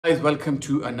Guys, welcome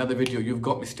to another video. You've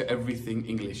got Mr. Everything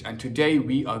English, and today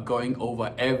we are going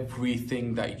over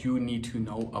everything that you need to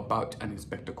know about an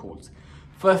inspector calls.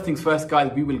 First things first,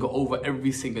 guys, we will go over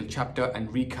every single chapter and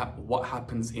recap what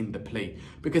happens in the play,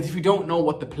 because if you don't know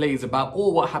what the play is about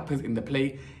or what happens in the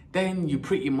play, then you're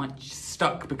pretty much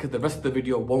stuck, because the rest of the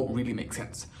video won't really make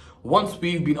sense. Once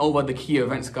we've been over the key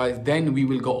events, guys, then we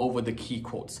will go over the key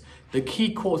quotes. The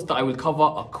key quotes that I will cover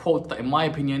are quotes that, in my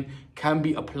opinion, can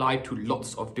be applied to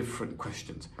lots of different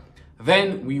questions.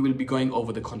 Then we will be going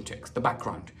over the context, the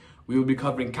background. We will be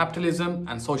covering capitalism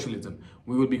and socialism.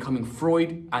 We will be covering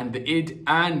Freud and the id,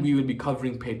 and we will be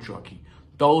covering patriarchy.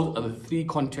 Those are the three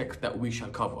contexts that we shall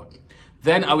cover.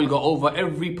 Then I will go over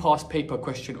every past paper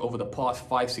question over the past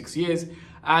 5-6 years,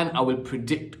 and I will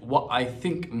predict what I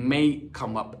think may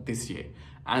come up this year.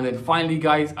 And then finally,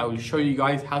 guys, I will show you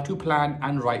guys how to plan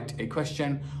and write a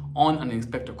question on an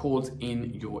inspector calls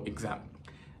in your exam.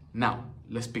 Now,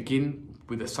 let's begin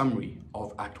with a summary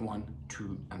of Act 1,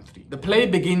 2 and 3. The play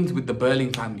begins with the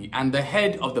Burling family, and the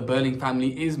head of the Burling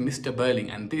family is Mr.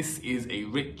 Burling, and this is a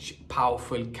rich,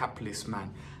 powerful, capitalist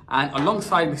man. And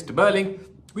alongside Mr. Burling,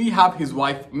 we have his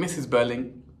wife, Mrs.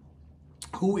 Burling,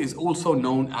 who is also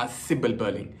known as Sybil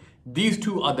Burling. These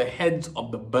two are the heads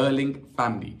of the Burling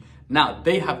family. Now,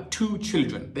 they have two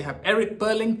children. They have Eric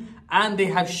Burling and they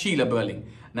have Sheila Burling.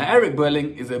 Now, Eric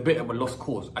Burling is a bit of a lost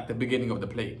cause at the beginning of the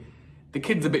play. The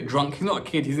kid's a bit drunk. He's not a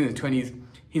kid, he's in his 20s.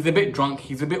 He's a bit drunk,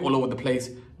 he's a bit all over the place,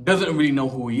 doesn't really know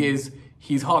who he is.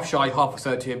 He's half shy, half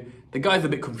assertive. The guy's a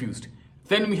bit confused.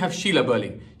 Then we have Sheila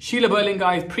Burling. Sheila Burling,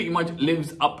 guys, pretty much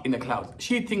lives up in the clouds.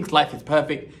 She thinks life is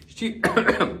perfect.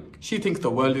 She thinks the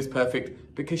world is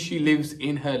perfect because she lives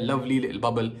in her lovely little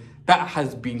bubble that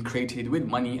has been created with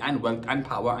money and wealth and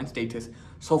power and status.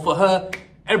 So for her,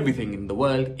 everything in the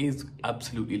world is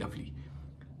absolutely lovely.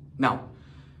 Now,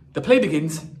 the play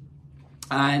begins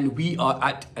and we are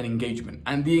at an engagement.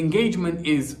 And the engagement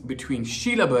is between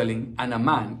Sheila Burling and a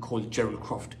man called Gerald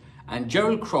Croft. And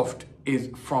Gerald Croft is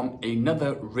from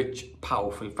another rich,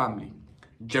 powerful family.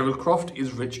 Gerald Croft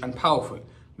is rich and powerful.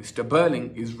 Mr.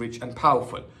 Burling is rich and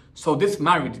powerful. So this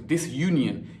marriage, this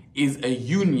union, is a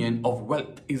union of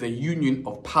wealth, is a union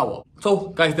of power. So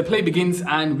guys, the play begins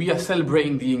and we are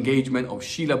celebrating the engagement of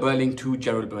Sheila Burling to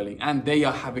Gerald Burling, and they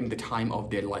are having the time of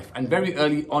their life. And very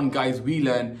early on, guys, we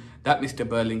learn that Mr.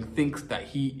 Burling thinks that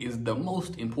he is the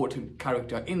most important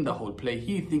character in the whole play.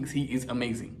 He thinks he is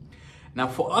amazing. Now,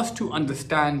 for us to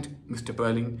understand Mr.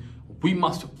 Burling, we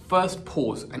must first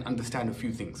pause and understand a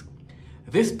few things.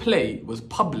 This play was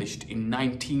published in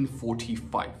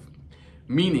 1945,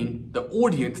 meaning the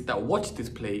audience that watched this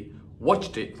play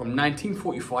watched it from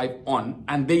 1945 on,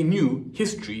 and they knew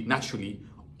history, naturally,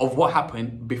 of what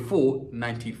happened before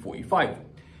 1945.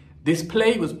 This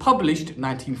play was published in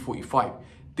 1945.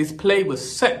 This play was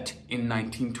set in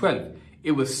 1912.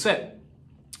 It was set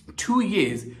 2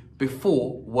 years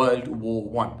before World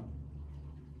War I.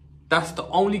 That's the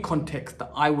only context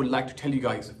that I would like to tell you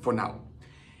guys for now.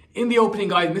 In the opening,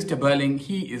 guys, Mr. Burling,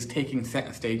 he is taking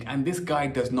center stage, and this guy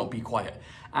does not be quiet.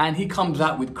 And he comes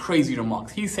out with crazy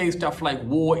remarks. He says stuff like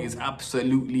war is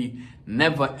absolutely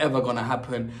never ever gonna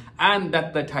happen, and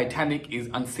that the Titanic is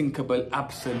unsinkable,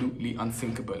 absolutely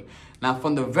unsinkable. Now,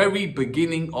 from the very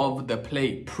beginning of the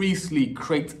play, Priestley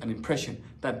creates an impression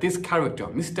that this character,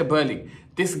 Mr. Burling,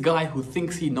 this guy who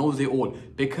thinks he knows it all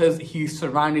because he's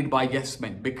surrounded by yes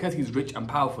men, because he's rich and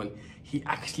powerful, he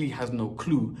actually has no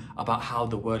clue about how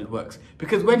the world works.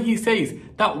 Because when he says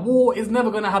that war is never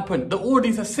going to happen, the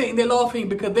audience are sitting there laughing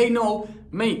because they know,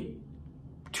 mate,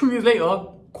 2 years later,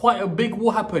 quite a big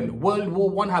war happened. World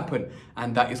War I happened.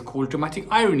 And that is called dramatic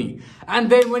irony. And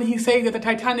then when he says that the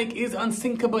Titanic is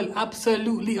unsinkable,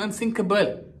 absolutely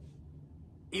unsinkable,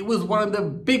 it was one of the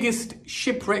biggest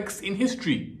shipwrecks in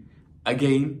history.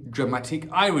 Again, dramatic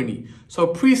irony. So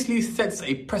Priestley sets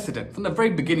a precedent from the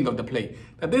very beginning of the play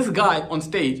that this guy on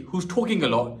stage who's talking a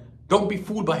lot, don't be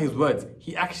fooled by his words.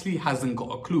 He actually hasn't got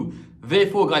a clue.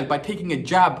 Therefore, guys, by taking a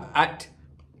jab at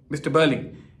Mr.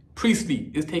 Burling, Priestley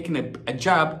is taking a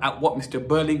jab at what Mr.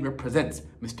 Burling represents.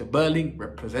 Mr. Burling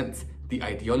represents the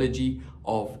ideology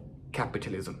of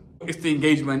capitalism. It's the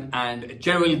engagement, and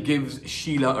Gerald gives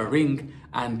Sheila a ring,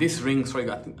 and this ring, sorry,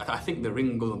 I think the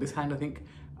ring goes on this hand, I think.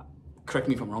 Correct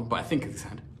me if I'm wrong, but I think it's his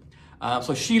hand.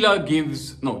 So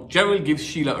Gerald gives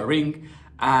Sheila a ring,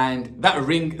 and that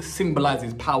ring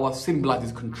symbolizes power,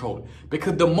 symbolizes control.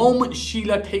 Because the moment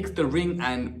Sheila takes the ring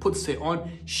and puts it on,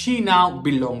 she now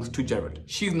belongs to Gerald.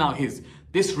 She's now his.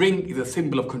 This ring is a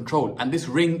symbol of control, and this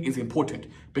ring is important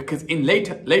because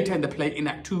later in the play, in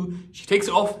Act 2, she takes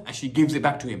it off and she gives it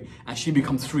back to him, and she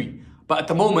becomes free. But at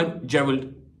the moment,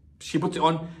 Gerald, she puts it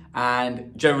on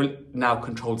and Gerald now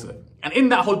controls her. And in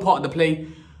that whole part of the play,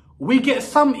 we get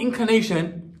some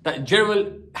inclination that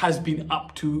Gerald has been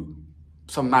up to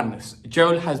some madness.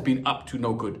 Gerald has been up to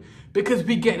no good, because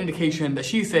we get an indication that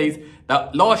she says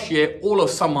that last year, all of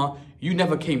summer, you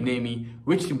never came near me,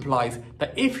 which implies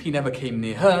that if he never came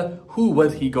near her, who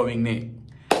was he going near?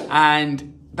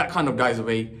 And that kind of dies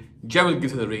away. Gerald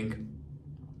gives her the ring,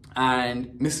 and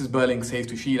Mrs. Burling says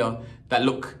to Sheila that,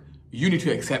 look, you need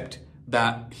to accept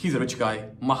that he's a rich guy,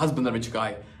 my husband's a rich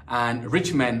guy, and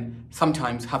rich men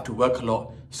sometimes have to work a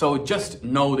lot. So just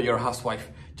know that you're a housewife,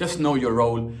 just know your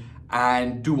role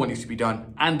and do what needs to be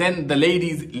done. And then the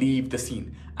ladies leave the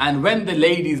scene. And when the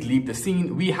ladies leave the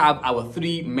scene, we have our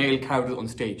three male characters on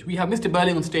stage. We have Mr.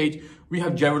 Burling on stage, we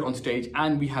have Gerald on stage,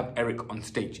 and we have Eric on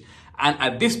stage. And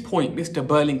at this point, Mr.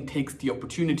 Burling takes the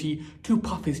opportunity to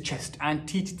puff his chest and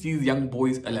teach these young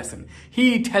boys a lesson.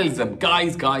 He tells them,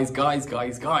 guys,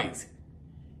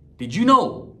 did you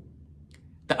know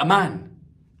that a man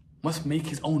must make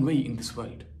his own way in this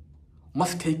world,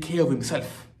 must take care of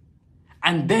himself,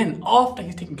 and then after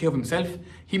he's taken care of himself,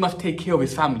 he must take care of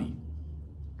his family.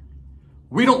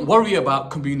 We don't worry about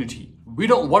community, we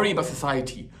don't worry about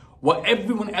society. What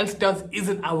everyone else does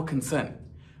isn't our concern.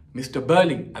 Mr.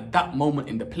 Burling, at that moment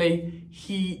in the play,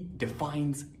 he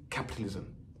defines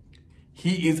capitalism.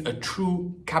 He is a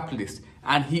true capitalist,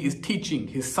 and he is teaching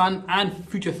his son and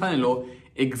future son-in-law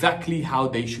exactly how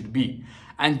they should be.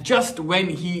 And just when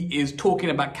he is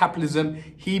talking about capitalism,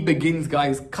 he begins,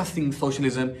 guys, cussing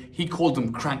socialism. He calls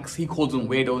them cranks, he calls them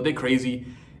weirdo, they're crazy.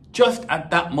 Just at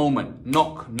that moment,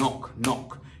 knock, knock,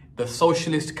 knock. The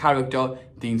socialist character,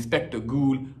 the Inspector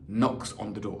Ghoul, knocks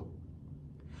on the door.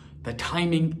 The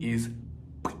timing is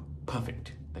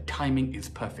perfect. The timing is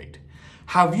perfect.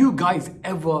 Have you guys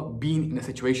ever been in a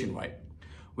situation, right,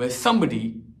 where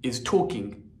somebody is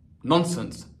talking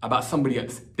nonsense about somebody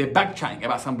else? They're back-chatting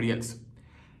about somebody else.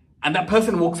 And that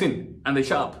person walks in and they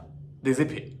shut up. They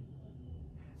zip it.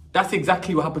 That's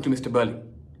exactly what happened to Mr. Burling.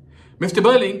 Mr.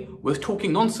 Burling was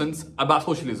talking nonsense about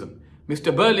socialism.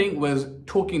 Mr. Burling was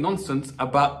talking nonsense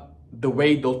about the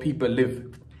way those people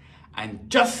live. And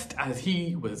just as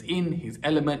he was in his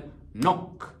element,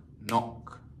 knock,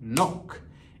 knock, knock,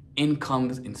 in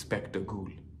comes Inspector Ghoul.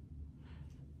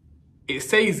 It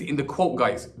says in the quote,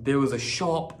 guys, there was a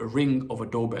sharp ring of a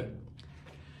doorbell.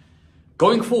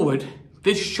 Going forward,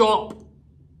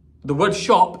 the word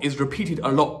sharp is repeated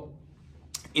a lot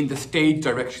in the stage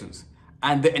directions.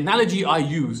 And the analogy I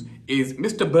use is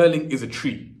Mr. Burling is a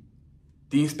tree.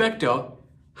 The inspector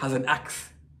has an axe,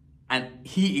 and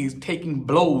he is taking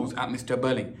blows at Mr.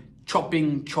 Burling,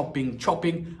 chopping, chopping,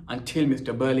 chopping, until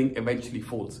Mr. Burling eventually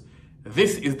falls.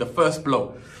 This is the first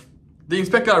blow. The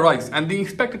inspector arrives, and the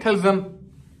inspector tells them,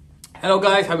 hello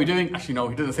guys, how are we doing? Actually, no,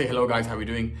 he doesn't say hello guys, how are we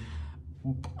doing?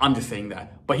 I'm just saying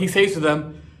that. But he says to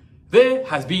them, there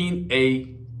has been a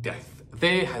death.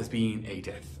 There has been a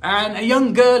death. And a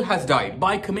young girl has died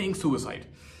by committing suicide.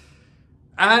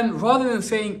 And rather than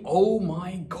saying, oh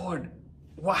my God,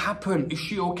 what happened? Is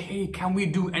she okay? Can we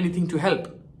do anything to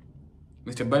help?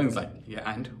 Mr. Burling's like, yeah,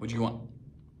 and what do you want?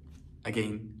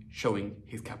 Again, showing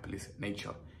his capitalist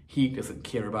nature. He doesn't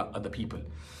care about other people.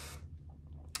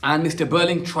 And Mr.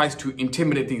 Burling tries to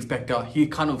intimidate the inspector. He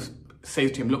kind of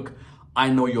says to him, look, I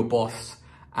know your boss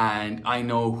and I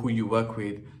know who you work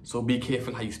with. So be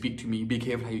careful how you speak to me. Be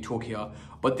careful how you talk here.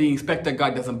 But the inspector guy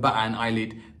doesn't bat an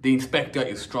eyelid. The inspector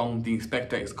is strong. The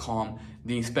inspector is calm.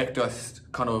 The inspector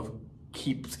kind of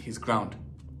keeps his ground.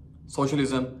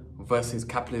 Socialism versus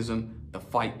capitalism. The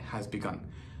fight has begun.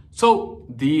 So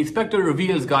the inspector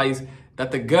reveals, guys,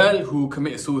 that the girl who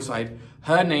committed suicide,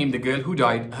 her name, the girl who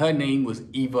died, her name was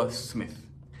Eva Smith.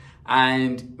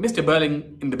 And Mr.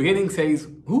 Burling in the beginning says,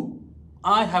 who?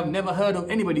 I have never heard of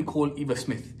anybody called Eva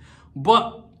Smith.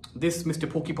 But this Mr.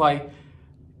 Porcupine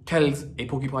tells a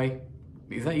porcupine,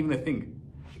 is that even a thing?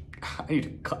 I need to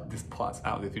cut this part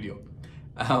out of the video.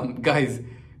 Guys,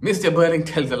 Mr. Burling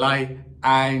tells a lie,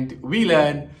 and we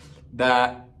learn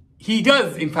that he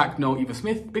does in fact know Eva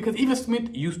Smith, because Eva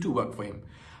Smith used to work for him.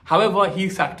 However, he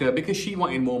sacked her because she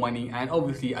wanted more money, and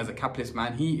obviously as a capitalist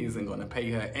man, he isn't going to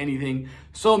pay her anything.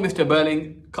 So Mr.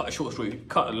 Burling, cut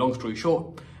a long story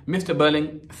short, Mr.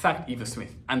 Burling sacked Eva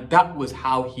Smith, and that was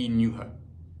how he knew her.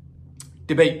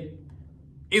 Debate.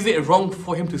 Is it wrong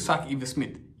for him to sack Eva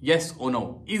Smith? Yes or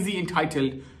no? Is he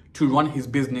entitled to run his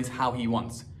business how he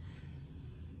wants?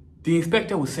 The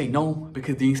inspector will say no,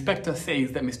 because the inspector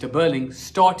says that Mr. Burling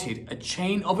started a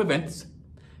chain of events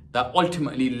that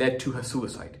ultimately led to her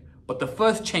suicide. But the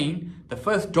first chain, the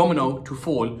first domino to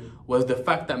fall, was the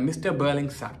fact that Mr. Burling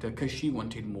sacked her because she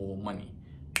wanted more money.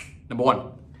 Number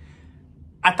one.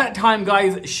 At that time,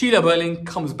 guys, Sheila Burling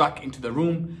comes back into the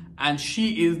room and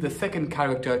she is the second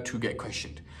character to get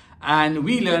questioned. And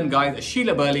we learn, guys, that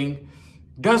Sheila Burling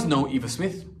does know Eva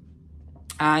Smith,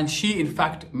 and she in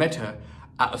fact met her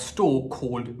at a store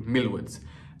called Millwards.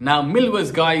 Now,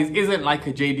 Millwards, guys, isn't like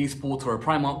a JD Sports or a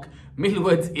Primark.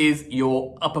 Millwards is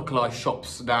your upper class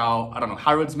shops. Now, I don't know,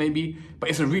 Harrods maybe, but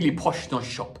it's a really posh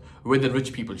shop where the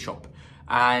rich people shop.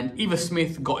 And Eva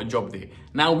Smith got a job there.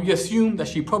 Now, we assume that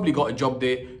she probably got a job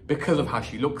there because of how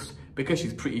she looks, because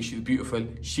she's pretty, she's beautiful,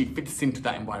 she fits into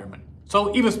that environment.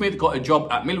 So Eva Smith got a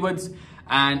job at Millwards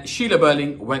and Sheila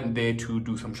Burling went there to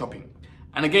do some shopping.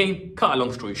 And again, cut a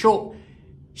long story short,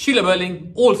 Sheila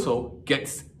Burling also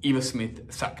gets Eva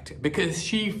Smith sacked because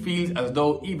she feels as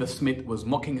though Eva Smith was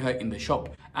mocking her in the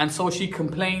shop. And so she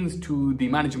complains to the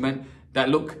management that,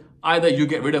 look, either you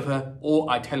get rid of her or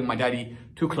I tell my daddy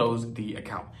to close the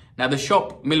account. Now, the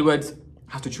shop, Millwards,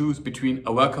 has to choose between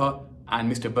a worker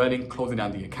and Mr. Burling closing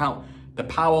down the account. The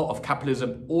power of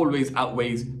capitalism always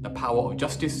outweighs the power of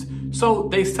justice. So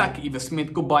they sack Eva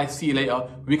Smith. Goodbye, see you later.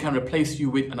 We can replace you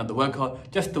with another worker,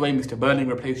 just the way Mr. Burling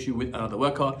replaced you with another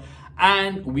worker.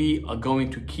 And we are going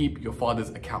to keep your father's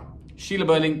account. Sheila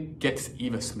Burling gets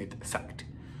Eva Smith sacked.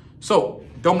 So,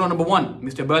 domino number one,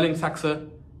 Mr. Burling sacks her.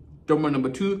 Domino number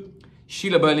two,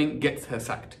 Sheila Burling gets her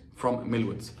sacked from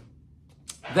Millwards.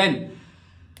 Then,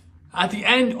 at the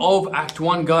end of Act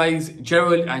 1, guys,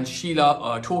 Gerald and Sheila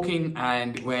are talking,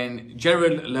 and when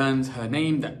Gerald learns her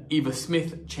name, that Eva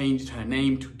Smith changed her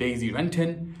name to Daisy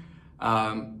Renton.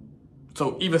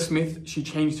 So Eva Smith, she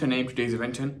changed her name to Daisy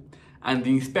Renton, and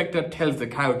the inspector tells the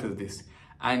characters this,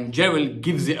 and Gerald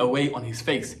gives it away on his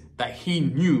face that he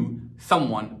knew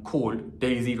someone called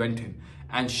Daisy Renton.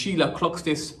 And Sheila clocks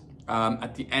this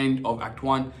at the end of Act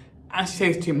 1. And she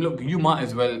says to him, look, you might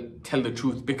as well tell the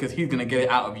truth because he's going to get it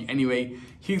out of you anyway.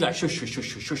 He's like, shush, shush, shush,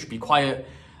 shush, shush, be quiet.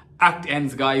 Act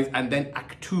ends, guys, and then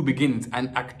Act 2 begins.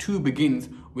 And Act 2 begins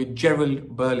with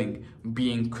Gerald Burling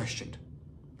being questioned.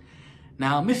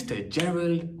 Now, Mr.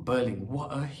 Gerald Burling, what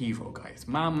a hero, guys.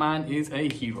 My man is a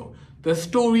hero. The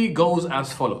story goes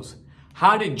as follows.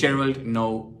 How did Gerald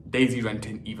know Daisy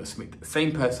Renton, Eva Smith?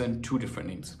 Same person, two different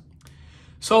names.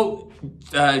 So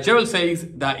Gerald says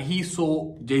that he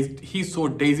saw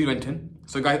Daisy Renton.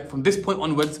 So guys, from this point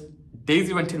onwards,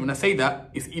 Daisy Renton, when I say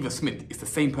that, it's Eva Smith. It's the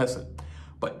same person.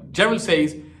 But Gerald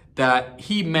says that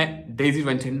he met Daisy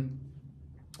Renton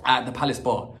at the Palace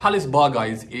Bar. Palace Bar,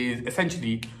 guys, is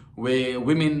essentially where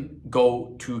women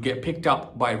go to get picked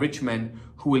up by rich men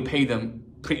who will pay them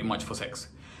pretty much for sex.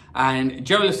 And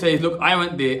Gerald says, look, I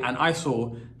went there and I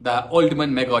saw that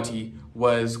Alderman Megati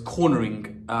was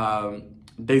cornering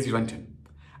Daisy Renton.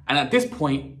 And at this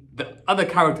point, the other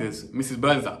characters, Mrs.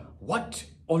 Burns, are, what?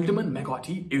 Alderman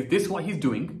Megati? Is this what he's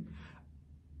doing?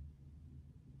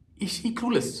 Is she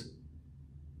clueless?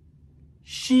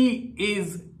 She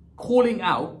is calling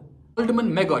out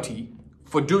Alderman Megati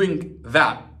for doing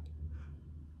that.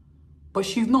 But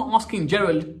she's not asking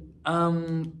Gerald,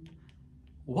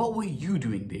 what were you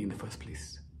doing there in the first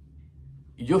place?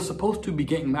 You're supposed to be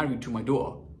getting married to my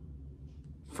daughter.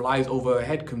 Flies over her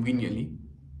head conveniently.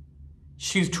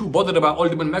 She's too bothered about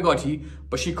Alderman Megati,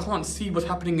 but she can't see what's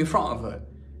happening in front of her.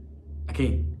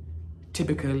 Again,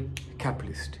 typical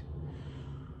capitalist.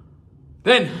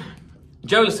 Then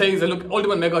Gerald says that, look,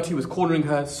 Alderman Megati was cornering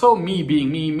her. So me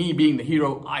being the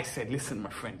hero, I said, listen,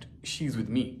 my friend, she's with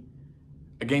me.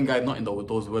 Again, guys, not in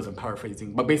those words, I'm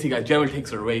paraphrasing. But basically, guys, Gerald takes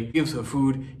her away, gives her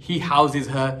food, he houses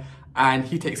her, and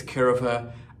he takes care of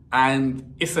her.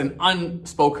 And it's an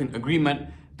unspoken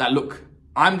agreement that, look,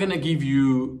 I'm going to give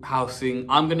you housing,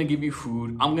 I'm going to give you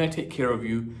food, I'm going to take care of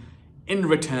you. In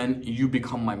return, you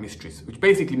become my mistress, which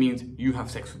basically means you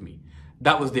have sex with me.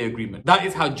 That was the agreement. That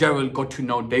is how Gerald got to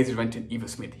know Daisy Renton, Eva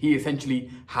Smith. He essentially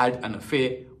had an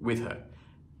affair with her.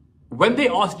 When they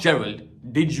asked Gerald,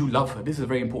 did you love her? This is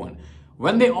very important.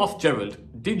 When they asked Gerald,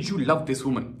 did you love this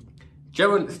woman?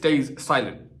 Gerald stays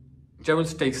silent. Gerald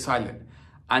stays silent.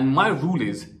 And my rule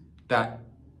is that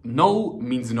no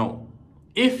means no.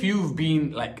 If you've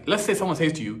been like, let's say someone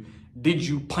says to you, did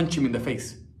you punch him in the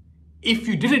face? If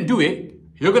you didn't do it,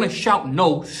 you're going to shout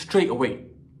no straight away.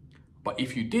 But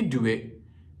if you did do it,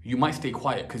 you might stay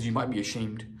quiet because you might be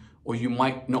ashamed, or you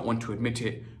might not want to admit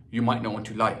it. You might not want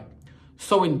to lie.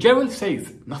 So when Gerald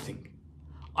says nothing,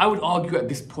 I would argue at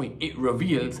this point, it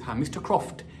reveals how Mr.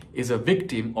 Croft is a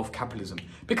victim of capitalism,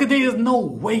 because there is no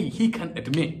way he can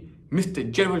admit Mr.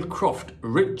 Gerald Croft,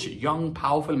 rich, young,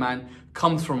 powerful man,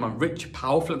 comes from a rich,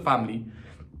 powerful family,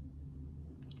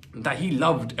 that he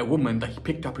loved a woman that he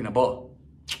picked up in a bar.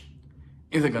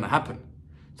 Isn't gonna happen.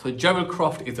 So Gerald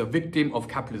Croft is a victim of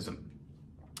capitalism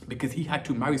because he had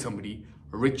to marry somebody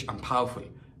rich and powerful,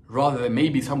 rather than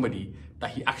maybe somebody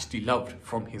that he actually loved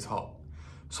from his heart.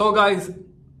 So guys,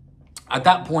 at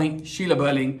that point, Sheila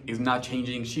Burling is now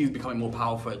changing. She's becoming more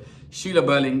powerful. Sheila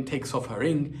Burling takes off her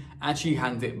ring and she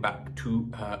hands it back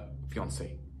to her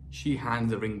fiance. She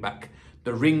hands the ring back.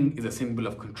 The ring is a symbol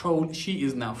of control. She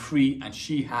is now free and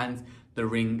she hands the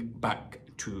ring back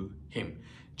to him.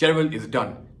 Gerald is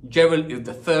done. Gerald is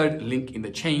the third link in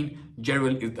the chain.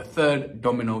 Gerald is the third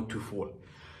domino to fall.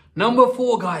 Number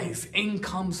 4, guys, in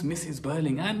comes Mrs.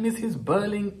 Burling, and Mrs.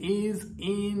 Burling is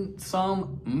in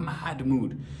some mad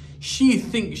mood. She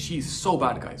thinks she's so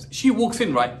bad, guys. She walks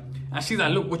in, right, and she's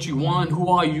like, look what you want, who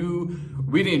are you?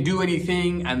 We didn't do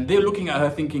anything. And they're looking at her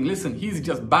thinking, listen, he's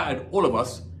just battered all of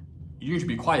us. You should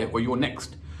be quiet or you're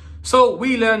next. So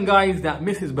we learn, guys, that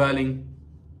Mrs. Burling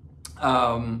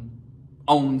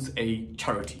owns a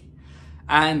charity.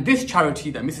 And this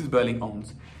charity that Mrs. Burling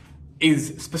owns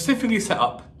is specifically set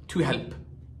up to help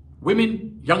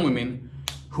women, young women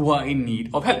who are in need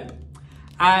of help.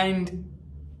 And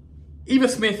Eva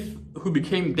Smith, who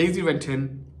became Daisy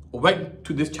Renton, went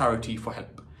to this charity for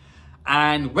help.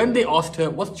 And when they asked her,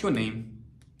 what's your name?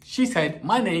 She said,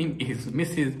 my name is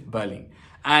Mrs. Burling.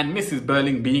 And Mrs.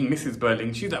 Burling, being Mrs.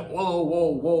 Burling, she's like, whoa, whoa,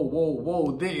 whoa, whoa,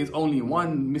 whoa, there is only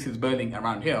one Mrs. Burling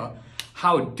around here.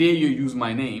 How dare you use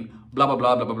my name? Blah, blah,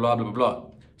 blah, blah, blah, blah, blah, blah.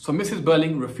 So Mrs.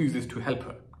 Burling refuses to help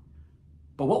her.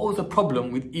 But what was the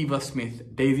problem with Eva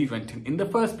Smith, Daisy Renton in the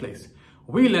first place?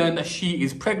 We learn that she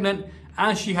is pregnant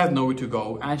and she has nowhere to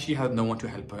go and she has no one to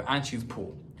help her and she's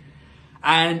poor.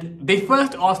 And they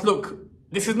first asked, look,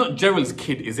 this is not Gerald's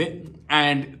kid, is it?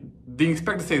 And the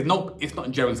inspector says, nope, it's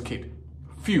not Gerald's kid.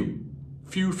 Few.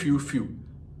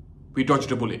 We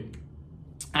dodged a bullet.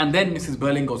 And then Mrs.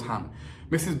 Burling goes ham.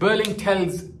 Mrs. Burling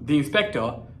tells the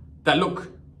inspector that,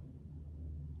 look,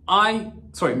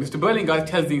 Mr. Burling, guys,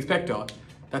 tells the inspector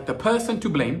that the person to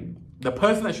blame, the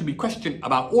person that should be questioned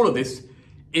about all of this,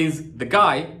 is the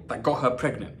guy that got her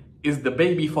pregnant, is the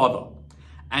baby father.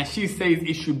 And she says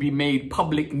it should be made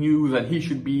public news and he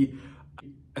should be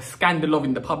a scandal of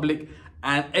in the public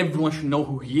and everyone should know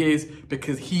who he is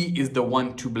because he is the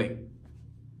one to blame.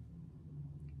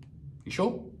 You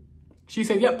sure? She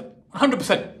said, yep,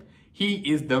 100%. He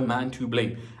is the man to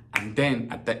blame. And then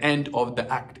at the end of the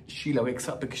act, Sheila wakes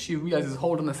up because she realizes,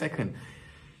 hold on a second.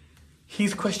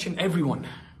 He's questioned everyone,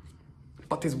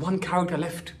 but there's one character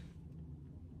left.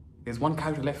 There's one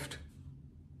character left.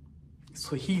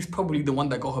 So he's probably the one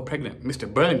that got her pregnant.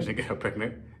 Mr. Burling didn't get her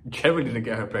pregnant. Gerald didn't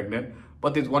get her pregnant,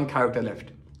 but there's one character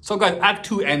left. So guys, Act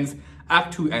 2 ends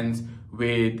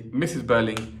with Mrs.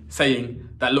 Burling saying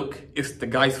that, look, it's the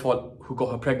guy's fault who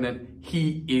got her pregnant.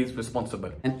 He is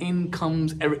responsible. And in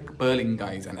comes Eric Burling,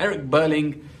 guys. And Eric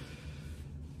Burling,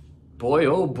 boy,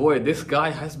 oh boy, this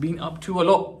guy has been up to a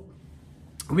lot.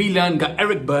 We learned that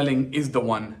Eric Burling is the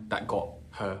one that got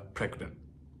her pregnant.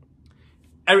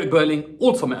 Eric Burling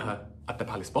also met her at the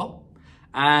Palace Bar.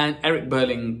 And Eric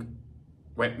Burling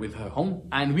went with her home.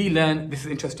 And we learn, this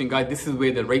is interesting, guys, this is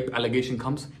where the rape allegation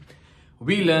comes.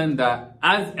 We learned that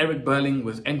as Eric Burling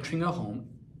was entering her home,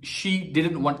 she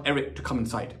didn't want Eric to come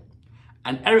inside.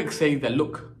 And Eric says that,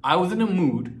 look, I was in a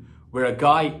mood where a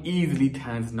guy easily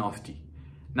turns nasty.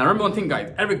 Now remember one thing,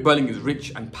 guys, Eric Burling is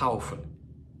rich and powerful.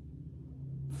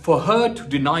 For her to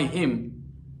deny him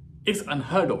is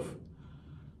unheard of.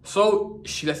 So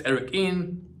she lets Eric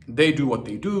in, they do what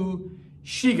they do,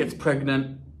 she gets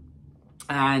pregnant,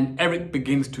 and Eric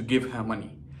begins to give her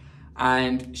money.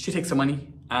 And she takes the money,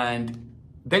 and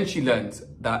then she learns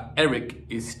that Eric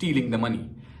is stealing the money.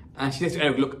 And she says to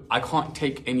Eric, look, I can't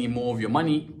take any more of your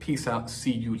money, peace out,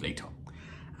 see you later.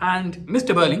 And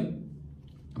Mr. Burling,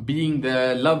 being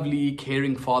the lovely,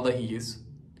 caring father he is,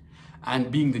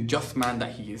 and being the just man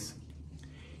that he is,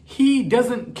 he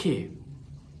doesn't care,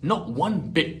 not one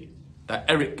bit, that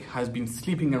Eric has been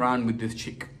sleeping around with this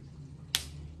chick.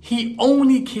 He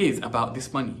only cares about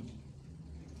this money.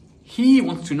 He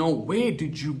wants to know, where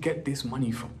did you get this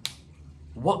money from?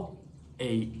 What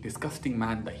a disgusting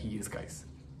man that he is, guys.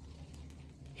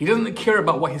 He doesn't care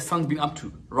about what his son's been up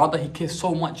to. Rather, he cares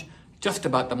so much just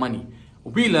about the money.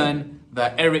 We learn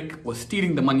that Eric was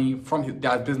stealing the money from his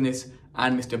dad's business,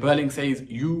 and Mr. Burling says,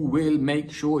 you will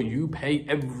make sure you pay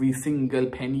every single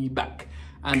penny back.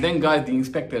 And then, guys, the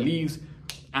inspector leaves,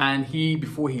 and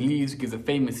before he leaves, gives a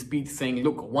famous speech saying,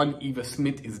 look, one Eva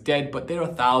Smith is dead, but there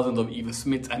are thousands of Eva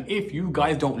Smiths, and if you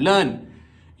guys don't learn,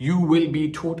 you will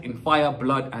be taught in fire,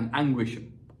 blood, and anguish.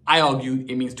 I argue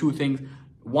it means two things.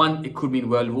 One, it could mean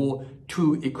World War.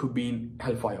 Two, it could mean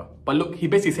hellfire. But look, he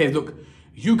basically says, look,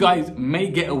 you guys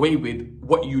may get away with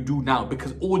what you do now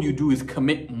because all you do is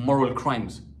commit moral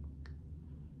crimes,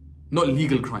 not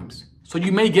legal crimes. So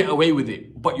you may get away with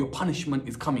it, but your punishment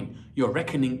is coming. Your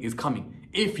reckoning is coming.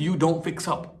 If you don't fix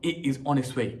up, it is on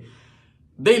its way.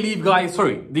 They leave, guys.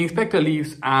 Sorry, the inspector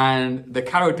leaves and the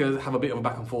characters have a bit of a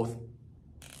back and forth.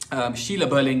 Sheila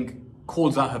Burling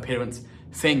calls out her parents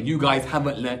saying, you guys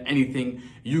haven't learned anything.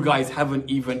 You guys haven't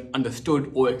even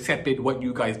understood or accepted what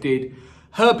you guys did.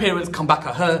 Her parents come back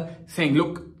at her saying,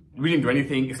 look, we didn't do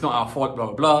anything. It's not our fault, blah,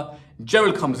 blah, blah.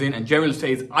 Gerald comes in and Gerald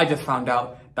says, I just found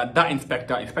out that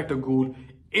inspector, Inspector Gould,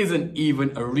 isn't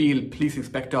even a real police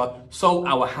inspector. So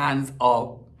our hands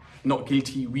are not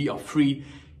guilty. We are free.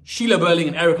 Sheila Burling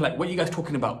and Eric are like, what are you guys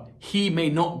talking about? He may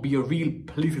not be a real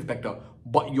police inspector,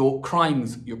 but your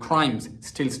crimes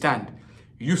still stand.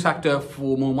 You sacked her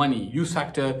for more money. You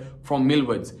sacked her from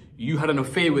Millwards. You had an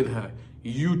affair with her.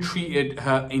 You treated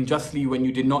her unjustly when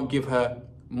you did not give her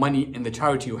money in the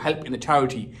charity or help in the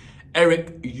charity.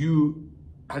 Eric, you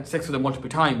had sex with her multiple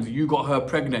times. You got her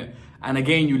pregnant. And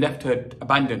again, you left her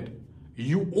abandoned.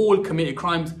 You all committed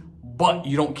crimes, but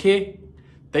you don't care.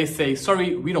 They say,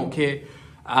 sorry, we don't care.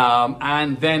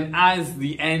 And then as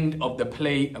the end of the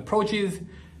play approaches,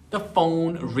 the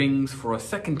phone rings for a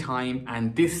second time,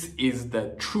 and this is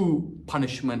the true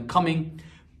punishment coming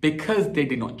because they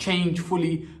did not change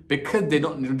fully, because they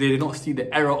did not see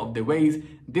the error of their ways.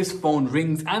 This phone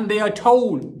rings and they are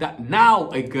told that now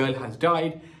a girl has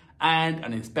died and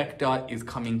an inspector is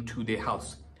coming to their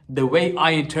house. The way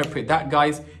I interpret that,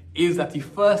 guys, is that the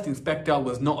first inspector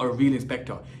was not a real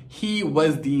inspector. He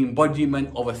was the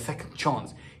embodiment of a second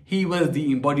chance. He was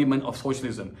the embodiment of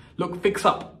socialism. Look, fix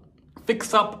up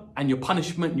and your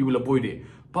punishment, you will avoid it.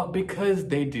 But because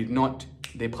they did not,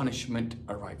 their punishment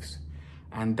arrives.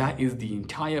 And that is the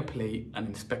entire play An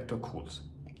Inspector Calls.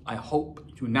 I hope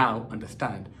you now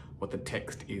understand what the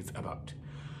text is about.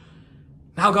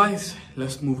 Now guys,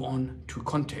 let's move on to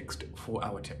context for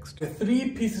our text. The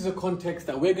three pieces of context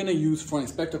that we're going to use for An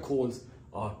Inspector Calls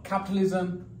are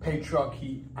capitalism,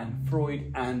 patriarchy, and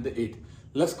Freud and the id.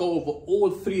 Let's go over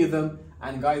all three of them.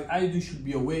 And guys, as you should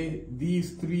be aware,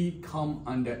 these three come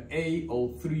under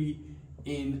AO3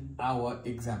 in our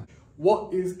exam.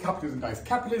 What is capitalism, guys?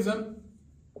 Capitalism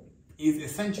is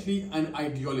essentially an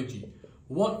ideology.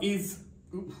 What is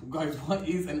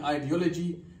an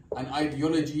ideology? An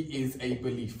ideology is a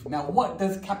belief. Now, what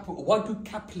do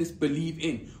capitalists believe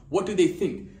in? What do they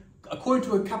think? According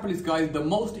to a capitalist, guys, the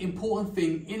most important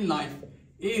thing in life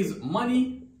is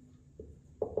money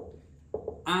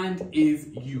and is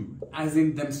you, as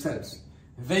in themselves.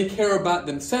 They care about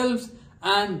themselves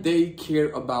and they care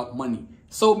about money.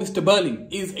 So Mr. Burling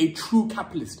is a true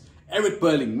capitalist. Eric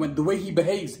Burling, the way he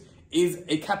behaves, is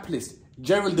a capitalist.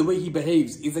 Gerald, the way he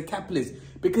behaves, is a capitalist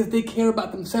because they care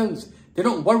about themselves. They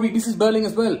don't worry. Mrs. Burling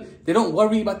as well. They don't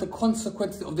worry about the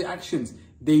consequences of their actions.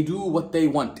 They do what they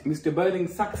want. Mr. Burling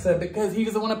sacks her because he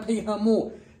doesn't want to pay her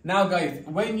more. Now, guys,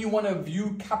 when you want to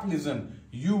view capitalism,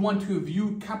 you want to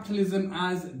view capitalism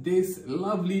as this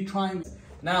lovely triangle.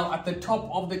 Now, at the top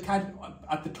of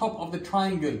the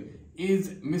triangle is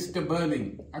Mr.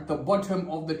 Burling. At the bottom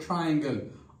of the triangle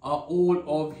are all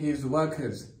of his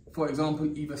workers. For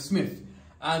example, Eva Smith.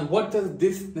 And what does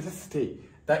this necessitate?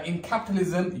 That in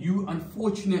capitalism, you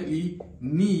unfortunately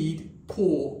need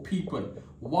poor people.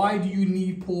 Why do you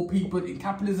need poor people in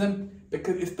capitalism?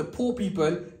 Because it's the poor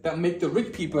people that make the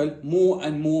rich people more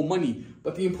and more money.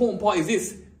 But the important part is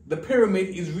this: the pyramid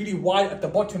is really wide at the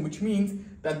bottom, which means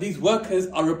that these workers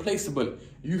are replaceable.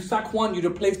 You sack one, you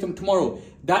replace them tomorrow.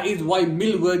 That is why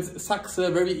Millwards sacks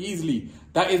her very easily.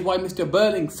 That is why Mr.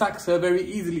 Burling sacks her very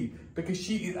easily, because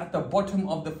she is at the bottom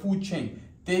of the food chain.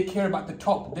 They care about the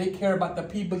top. They care about the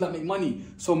people that make money.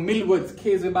 So Millwards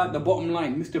cares about the bottom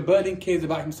line. Mr. Burling cares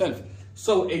about himself.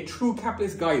 So a true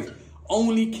capitalist, guys,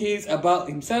 only cares about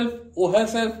himself or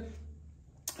herself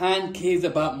and cares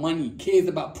about money, cares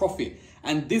about profit.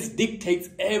 And this dictates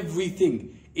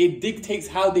everything. It dictates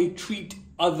how they treat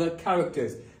other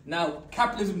characters. Now,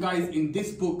 capitalism, guys, in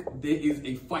this book, there is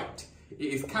a fight. It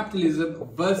is capitalism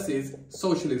versus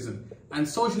socialism. And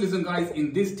socialism, guys,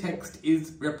 in this text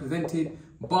is represented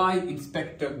by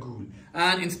Inspector Gould.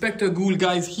 And Inspector Gould,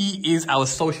 guys, he is our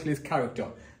socialist character.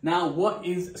 Now, what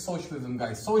is socialism,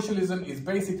 guys? Socialism is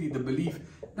basically the belief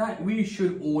that we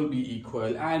should all be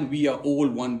equal and we are all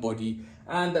one body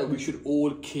and that we should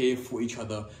all care for each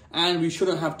other and we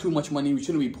shouldn't have too much money, we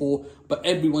shouldn't be poor, but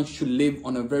everyone should live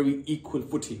on a very equal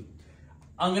footing.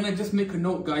 I'm going to just make a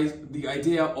note, guys, the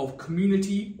idea of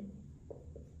community,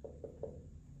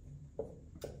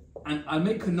 and I'll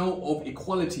make a note of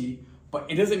equality, but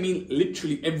it doesn't mean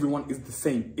literally everyone is the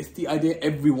same. It's the idea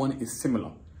everyone is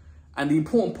similar. And the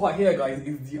important part here, guys,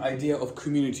 is the idea of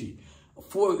community.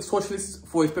 For socialists,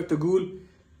 for Inspector Gould,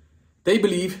 They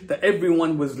believe that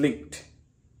everyone was linked.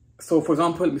 So for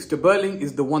example, Mr. Burling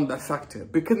is the one that sacked her.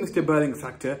 Because Mr. Burling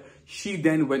sacked her, she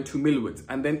then went to Millwards,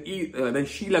 and then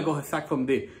Sheila got her sack from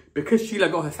there. Because Sheila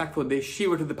got her sack from there, she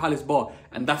went to the Palace Bar,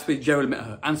 and that's where Gerald met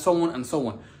her, and so on and so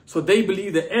on. So they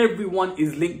believe that everyone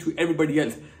is linked to everybody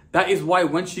else. That is why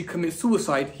when she commits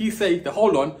suicide, he says,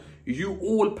 hold on, you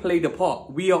all played a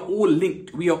part. We are all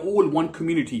linked. We are all one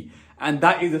community. And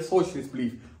that is a socialist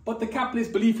belief. But the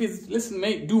capitalist belief is, listen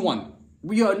mate, do one.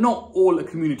 We are not all a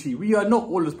community. We are not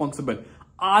all responsible.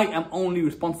 I am only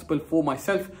responsible for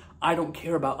myself. I don't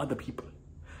care about other people.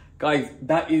 Guys,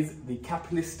 that is the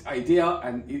capitalist idea,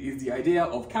 and it is the idea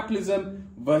of capitalism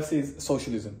versus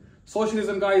socialism.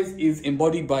 Socialism, guys, is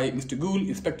embodied by Mr. Gould,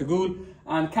 Inspector Gould,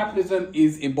 and capitalism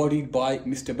is embodied by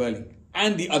Mr. Burling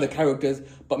and the other characters,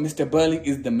 but Mr. Burling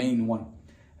is the main one.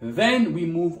 Then we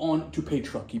move on to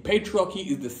patriarchy. Patriarchy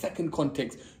is the second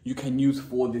context you can use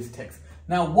for this text.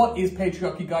 Now, what is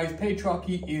patriarchy, guys?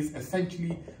 Patriarchy is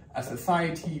essentially a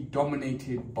society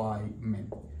dominated by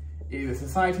men. It is a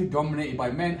society dominated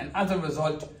by men, and as a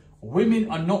result, women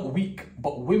are not weak,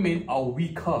 but women are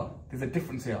weaker. There's a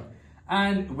difference here.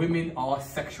 And women are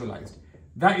sexualized.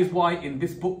 That is why in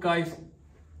this book, guys,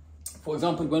 for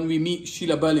example, when we meet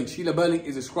Sheila Burling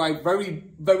is described very,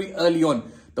 very early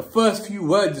on. The first few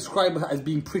words describe her as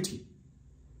being pretty.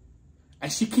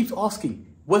 And she keeps asking,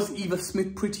 was Eva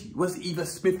Smith pretty? Was Eva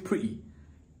Smith pretty?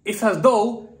 It's as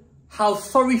though how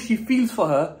sorry she feels for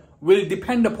her will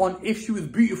depend upon if she was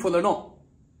beautiful or not.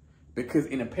 Because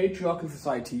in a patriarchal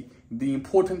society, the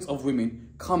importance of women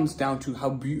comes down to how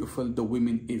beautiful the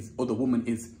woman is, or the woman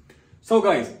is. So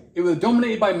guys, it was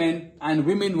dominated by men, and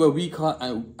women were weaker,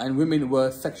 and women were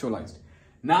sexualized.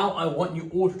 Now I want you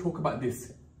all to talk about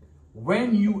this.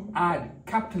 When you add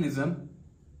capitalism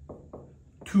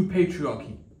to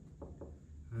patriarchy,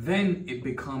 then it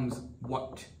becomes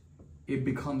what? It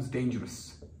becomes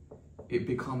dangerous. It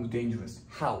becomes dangerous.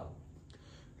 How?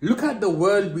 Look at the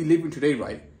world we live in today,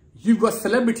 right? You've got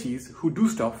celebrities who do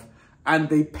stuff and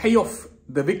they pay off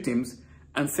the victims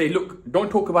and say, look, don't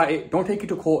talk about it. Don't take it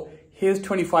to court. Here's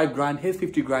 25 grand. Here's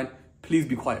 50 grand. Please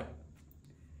be quiet.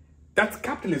 That's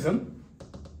capitalism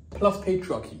plus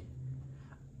patriarchy.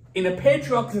 In a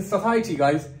patriarchal society,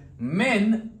 guys,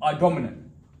 men are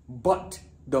dominant. But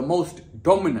the most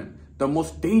dominant, the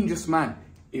most dangerous man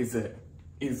is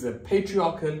a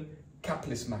patriarchal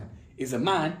capitalist man. Is a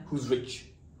man who's rich.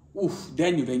 Oof,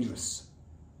 then you're dangerous.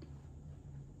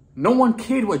 No one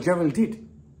cared what Gerald did.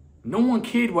 No one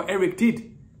cared what Eric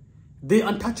did. They're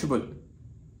untouchable.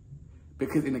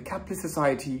 Because in a capitalist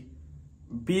society,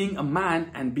 being a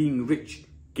man and being rich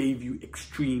gave you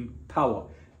extreme power.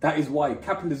 That is why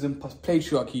capitalism plus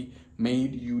patriarchy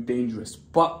made you dangerous.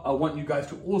 But I want you guys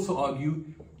to also argue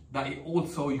that it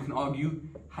also, you can argue,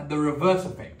 had the reverse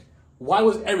effect. Why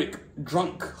was Eric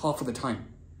drunk half of the time?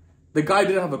 The guy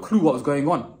didn't have a clue what was going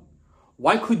on.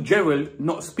 Why could Gerald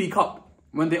not speak up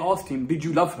when they asked him, did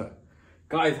you love her?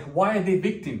 Guys, why are they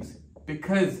victims?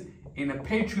 Because in a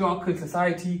patriarchal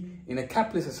society, in a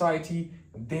capitalist society,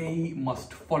 they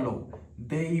must follow.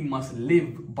 They must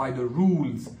live by the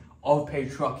rules of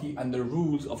patriarchy and the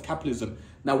rules of capitalism.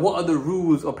 Now, what are the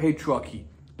rules of patriarchy?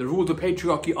 The rules of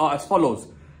patriarchy are as follows.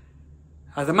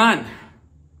 As a man,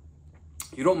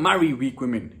 you don't marry weak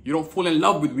women. You don't fall in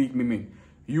love with weak women.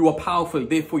 You are powerful,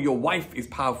 therefore your wife is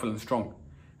powerful and strong.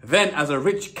 Then as a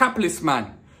rich capitalist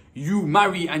man, you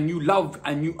marry and you love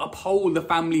and you uphold the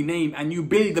family name and you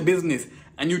build the business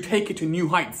and you take it to new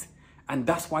heights. And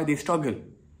that's why they struggle.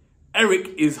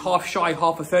 Eric is half shy,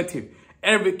 half assertive.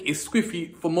 Eric is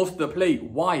squiffy for most of the play.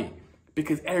 Why?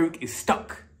 Because Eric is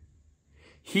stuck.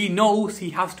 He knows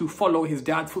he has to follow his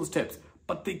dad's footsteps,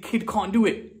 but the kid can't do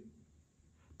it.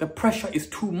 The pressure is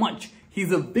too much.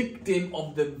 He's a victim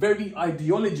of the very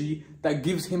ideology that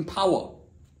gives him power.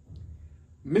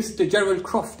 Mr. Gerald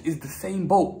Croft is the same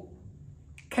boat.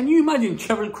 Can you imagine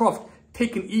Gerald Croft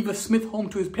taking Eva Smith home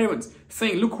to his parents,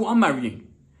 saying, look who I'm marrying?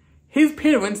 His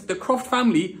parents, the Croft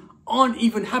family, aren't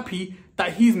even happy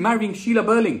that he's marrying Sheila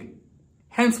Burling.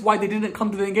 Hence why they didn't come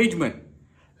to the engagement.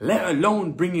 Let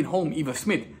alone bringing home Eva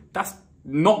Smith. That's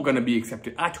not going to be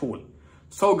accepted at all.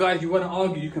 So guys, you want to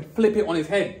argue, you can flip it on his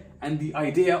head and the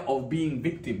idea of being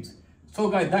victims. So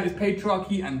guys, that is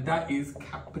patriarchy and that is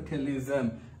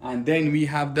capitalism. And then we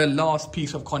have the last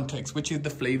piece of context, which is the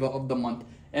flavor of the month.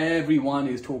 Everyone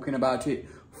is talking about it.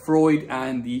 Freud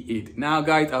and the id. Now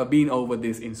guys, I've been over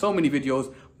this in so many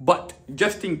videos, but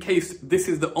just in case this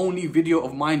is the only video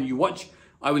of mine you watch,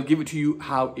 I will give it to you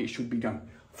how it should be done.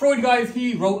 Freud, guys,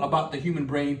 he wrote about the human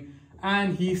brain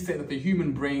and he said that the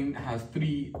human brain has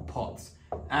 3 parts.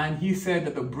 And he said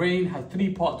that the brain has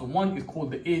 3 parts. One is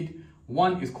called the id,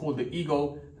 One is called the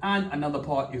ego and another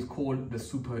part is called the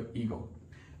super ego.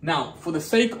 Now, for the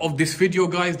sake of this video,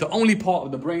 guys, the only part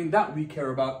of the brain that we care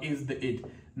about is the id.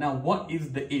 Now, what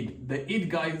is the id? The id,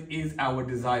 guys, is our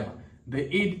desire. The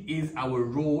id is our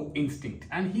raw instinct.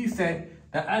 And he said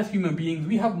that as human beings,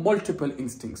 we have multiple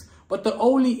instincts. But the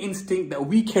only instinct that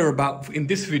we care about in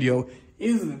this video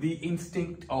is the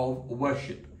instinct of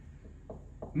worship.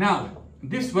 Now,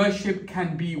 this worship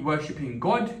can be worshipping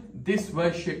God. This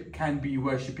worship can be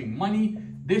worshipping money.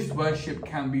 This worship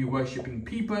can be worshipping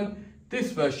people.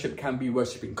 This worship can be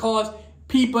worshipping cars.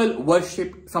 People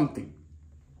worship something.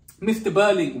 Mr.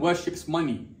 Berling worships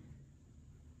money.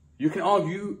 You can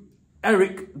argue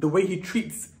Eric, the way he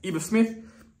treats Eva Smith,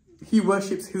 he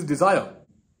worships his desire.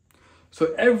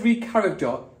 So every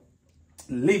character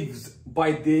lives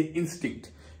by their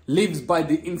instinct, lives by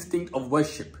the instinct of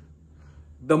worship.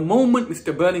 The moment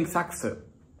Mr. Berling sacks her,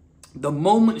 the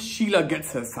moment Sheila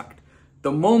gets her sacked,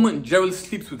 the moment Gerald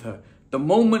sleeps with her, the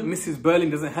moment Mrs.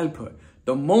 Berling doesn't help her,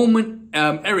 the moment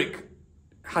Eric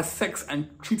has sex and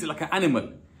treats it like an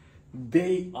animal,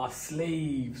 they are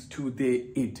slaves to their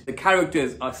id. The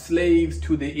characters are slaves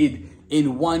to their id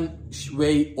in one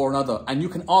way or another. And you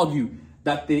can argue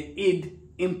that their id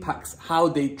impacts how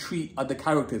they treat other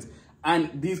characters.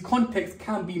 And these contexts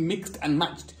can be mixed and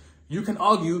matched. You can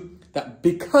argue that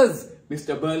because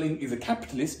Mr. Berling is a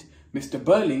capitalist, Mr.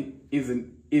 Berling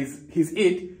his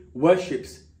id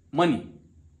worships money.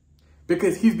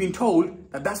 Because he's been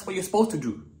told that that's what you're supposed to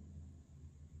do.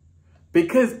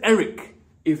 Because Eric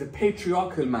is a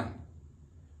patriarchal man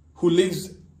who lives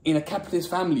in a capitalist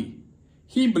family,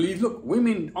 he believes, look,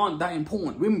 women aren't that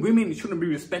important. Women shouldn't be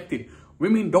respected.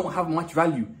 Women don't have much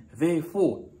value.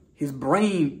 Therefore, his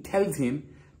brain tells him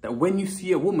that when you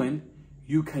see a woman,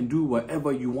 you can do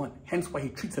whatever you want. Hence why he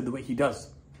treats her the way he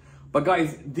does. But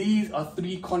guys, these are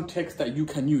three contexts that you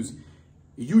can use.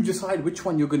 You decide which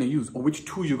one you're going to use or which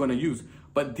two you're going to use.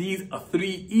 But these are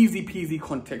three easy peasy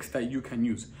contexts that you can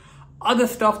use. Other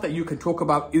stuff that you can talk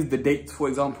about is the dates. For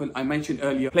example, I mentioned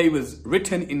earlier, the play was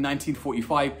written in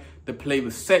 1945. The play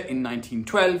was set in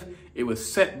 1912. It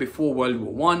was set before World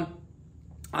War I.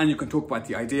 And you can talk about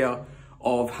the idea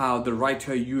of how the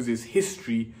writer uses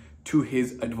history to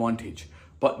his advantage.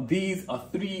 But these are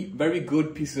three very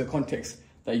good pieces of context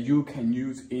that you can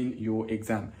use in your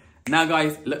exam. Now,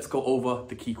 guys, let's go over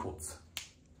the key quotes.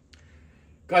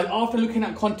 Guys, after looking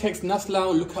at context, let's now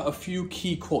look at a few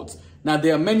key quotes. Now,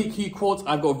 there are many key quotes.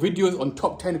 I've got videos on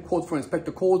top 10 quotes for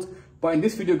Inspector Calls. But in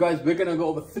this video, guys, we're going to go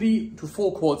over 3 to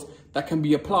 4 quotes that can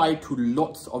be applied to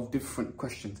lots of different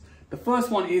questions. The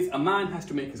first one is, a man has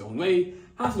to make his own way,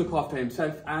 has to look after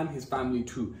himself and his family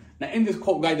too. Now, in this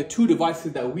quote, guys, the two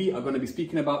devices that we are going to be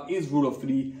speaking about is rule of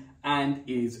 3 and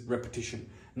is repetition.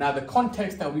 Now, the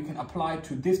context that we can apply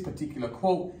to this particular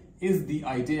quote is the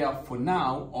idea for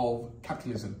now of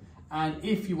capitalism. And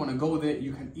if you want to go there,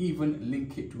 you can even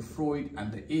link it to Freud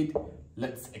and the id.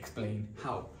 Let's explain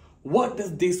how. What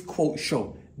does this quote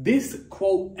show? This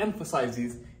quote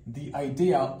emphasizes the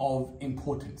idea of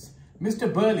importance.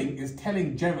 Mr. Berling is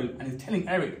telling Gerald and is telling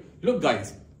Eric, look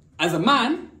guys, as a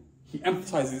man, he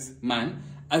emphasizes man,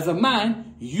 as a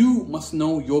man, you must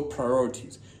know your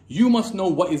priorities. You must know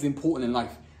what is important in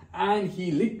life. And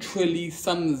he literally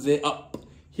sums it up.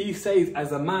 He says,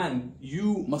 as a man,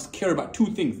 you must care about 2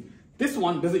 things. This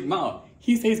one doesn't matter.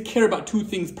 He says care about 2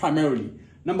 things primarily.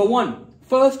 Number 1,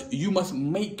 first, you must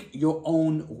make your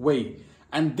own way.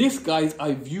 And this, guys,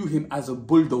 I view him as a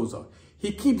bulldozer.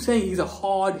 He keeps saying he's a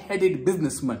hard-headed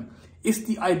businessman. It's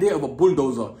the idea of a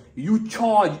bulldozer. You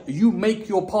charge, you make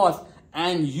your path,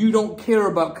 and you don't care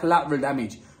about collateral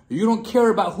damage. You don't care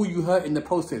about who you hurt in the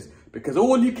process, because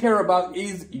all you care about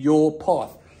is your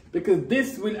path. Because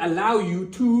this will allow you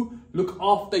to look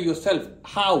after yourself.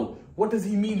 How? What does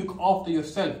he mean, look after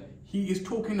yourself? He is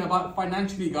talking about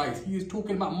financially, guys. He is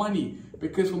talking about money.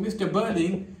 Because for Mr.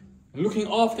 Berling, looking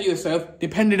after yourself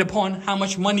depended upon how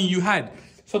much money you had.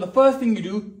 So the first thing you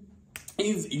do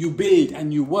is you build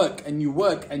and you work and you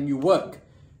work and you work.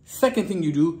 Second thing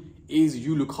you do is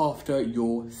you look after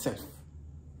yourself.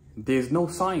 There's no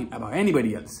sign about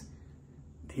anybody else.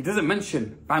 He doesn't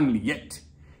mention family yet.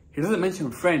 He doesn't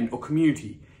mention friend or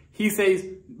community. He says,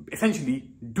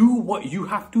 essentially, do what you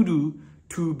have to do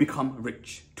to become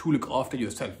rich, to look after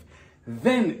yourself.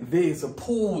 Then there's a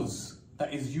pause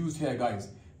that is used here, guys.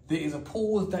 There is a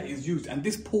pause that is used. And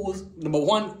this pause, number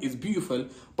 1, is beautiful.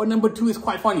 But number 2 is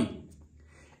quite funny.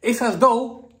 It's as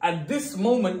though, at this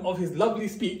moment of his lovely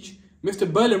speech,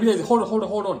 Mr. Berling realizes, hold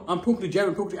on. I'm talking to Jerry,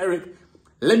 I'm talking to Eric.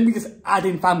 Let me just add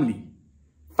in family.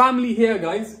 Family here,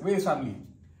 guys. Where's family?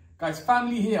 Guys,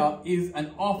 family here is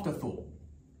an afterthought.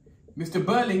 Mr.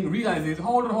 Burling realizes,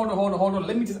 hold on,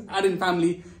 let me just add in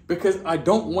family because I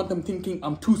don't want them thinking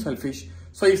I'm too selfish.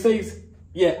 So he says,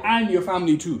 yeah, and your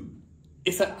family too.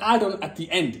 It's an add-on at the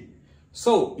end.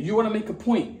 So you want to make a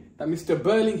point that Mr.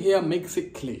 Burling here makes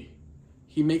it clear.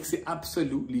 He makes it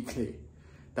absolutely clear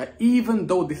that even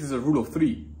though this is a rule of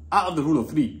three, out of the rule of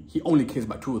three, he only cares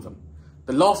about two of them.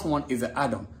 The last one is an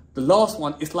add-on. The last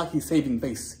one is like he's saving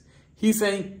face. He's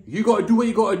saying, you got to do what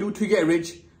you got to do to get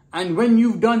rich. And when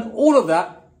you've done all of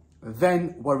that,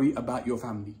 then worry about your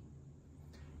family.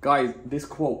 Guys, this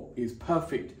quote is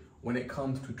perfect when it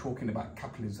comes to talking about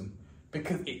capitalism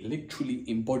because it literally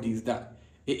embodies that.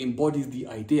 It embodies the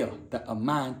idea that a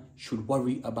man should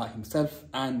worry about himself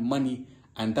and money,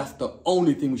 and that's the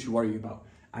only thing we should worry about.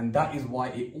 And that is why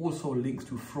it also links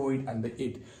to Freud and the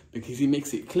id, because he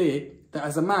makes it clear that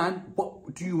as a man,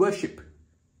 what do you worship?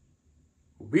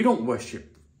 We don't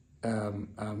worship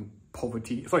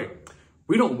poverty. Sorry,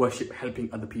 we don't worship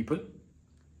helping other people.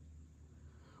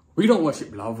 We don't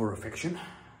worship love or affection.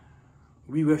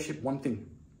 We worship one thing,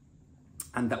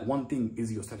 and that one thing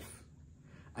is yourself.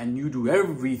 And you do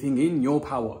everything in your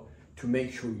power to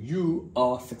make sure you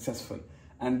are successful.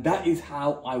 And that is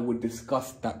how I would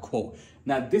discuss that quote.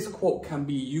 Now, this quote can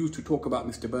be used to talk about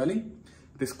Mr. Burling.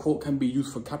 This quote can be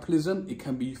used for capitalism. It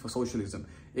can be used for socialism.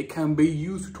 It can be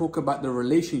used to talk about the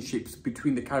relationships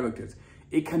between the characters.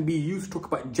 It can be used to talk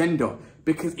about gender,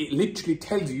 because it literally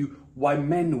tells you why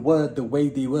men were the way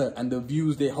they were and the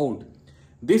views they hold.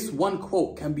 This one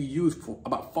quote can be used for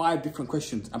about 5 different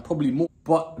questions and probably more,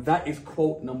 but that is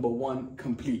quote number 1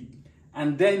 complete.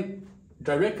 And then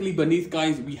directly beneath,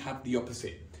 guys, we have the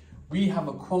opposite. We have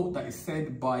a quote that is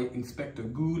said by Inspector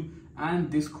Gould,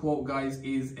 and this quote, guys,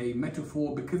 is a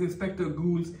metaphor because Inspector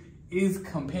Gould is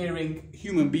comparing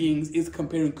human beings, is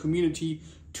comparing community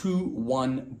to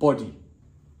one body.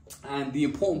 And the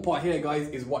important part here, guys,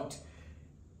 is what?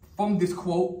 From this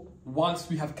quote, whilst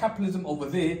we have capitalism over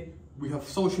there, we have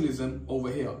socialism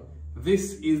over here.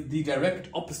 This is the direct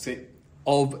opposite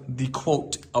of the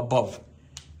quote above.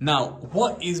 Now,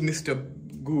 what is Mr.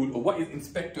 Gould, or what is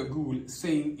Inspector Gould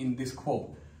saying in this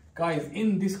quote? Guys,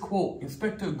 in this quote,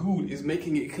 Inspector Gould is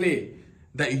making it clear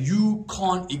that you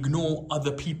can't ignore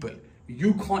other people.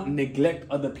 You can't neglect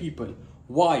other people.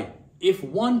 Why? If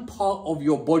one part of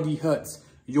your body hurts,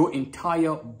 your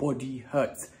entire body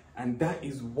hurts. And that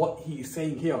is what he is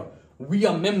saying here. We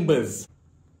are members.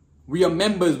 We are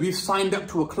members. We've signed up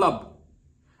to a club.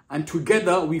 And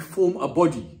together we form a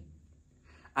body.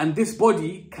 And this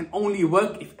body can only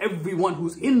work if everyone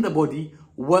who's in the body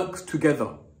works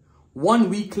together. One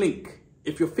weak link.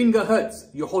 If your finger hurts,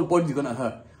 your whole body's gonna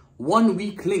hurt. One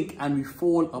weak link and we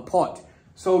fall apart.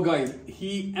 So guys,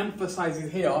 he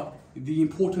emphasizes here the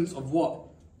importance of what?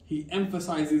 He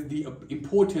emphasizes the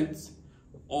importance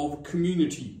of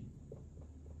community.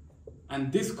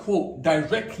 And this quote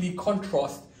directly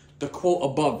contrasts the quote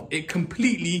above. It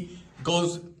completely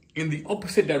goes in the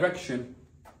opposite direction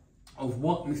of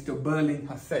what Mr. Burling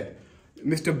has said.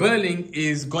 Mr. Burling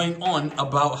is going on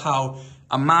about how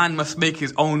a man must make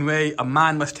his own way, a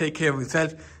man must take care of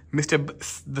himself.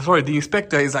 The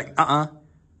inspector is like,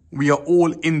 we are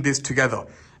all in this together.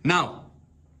 Now,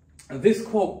 this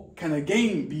quote can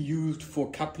again be used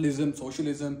for capitalism,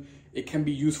 socialism. It can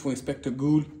be used for Inspector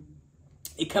Gould.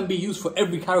 It can be used for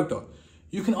every character.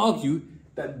 You can argue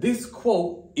that this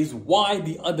quote is why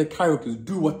the other characters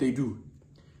do what they do.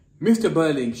 Mr.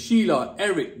 Burling, Sheila,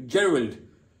 Eric, Gerald,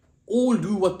 all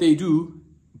do what they do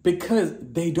because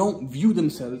they don't view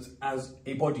themselves as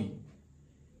a body.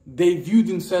 They view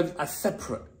themselves as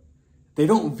separate. They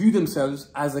don't view themselves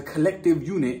as a collective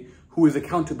unit who is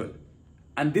accountable.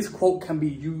 And this quote can be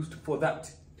used for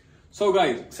that. So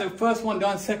guys, so first one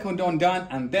done, second one done,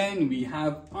 and then we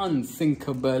have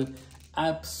unsinkable,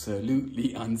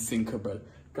 absolutely unsinkable.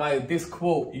 Guys, this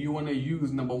quote, you want to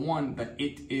use number 1, that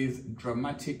it is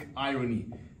dramatic irony.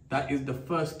 That is the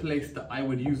first place that I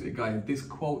would use it, guys. This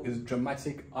quote is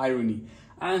dramatic irony.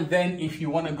 And then if you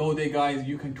want to go there, guys,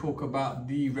 you can talk about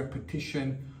the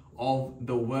repetition of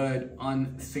the word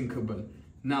unsinkable.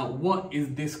 Now, what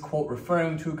is this quote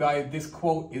referring to, guys? This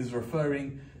quote is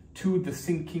referring to the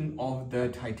sinking of the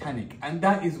Titanic. And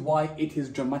that is why it is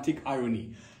dramatic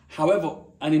irony. However,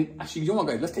 actually, you know what,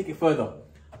 guys, let's take it further.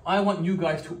 I want you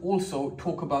guys to also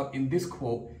talk about, in this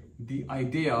quote, the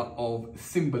idea of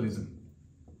symbolism.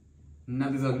 Now,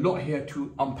 there's a lot here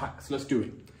to unpack, so let's do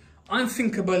it.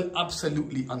 Unsinkable,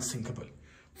 absolutely unsinkable.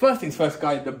 First things first,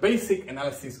 guys, the basic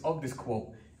analysis of this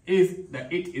quote is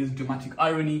that it is dramatic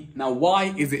irony. Now,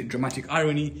 why is it dramatic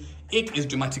irony? It is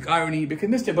dramatic irony because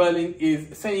Mr. Burling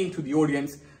is saying to the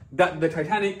audience that the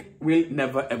Titanic will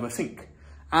never ever sink.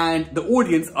 And the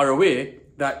audience are aware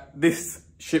that this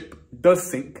ship does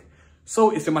sink.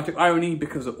 So it's dramatic irony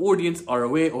because the audience are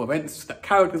aware of events that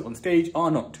characters on stage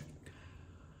are not.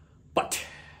 But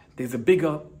there's a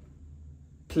bigger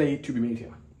play to be made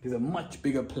here. There's a much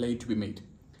bigger play to be made.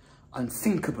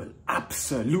 Unsinkable,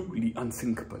 absolutely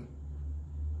unsinkable.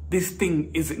 This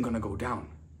thing isn't gonna go down.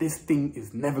 This thing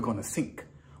is never gonna sink.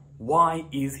 Why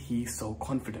is he so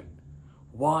confident?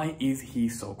 Why is he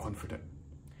so confident?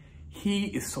 He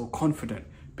is so confident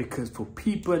because for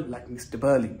people like Mr.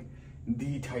 Burling,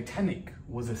 the Titanic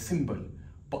was a symbol,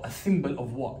 but a symbol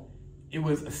of what? It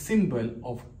was a symbol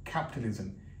of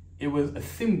capitalism. It was a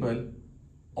symbol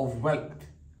of wealth.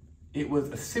 It was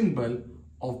a symbol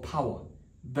of power.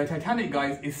 The Titanic,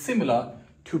 guys, is similar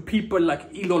to people like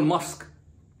Elon Musk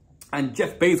and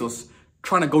Jeff Bezos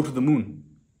trying to go to the moon.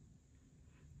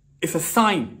 It's a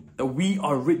sign that we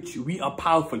are rich, we are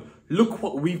powerful. Look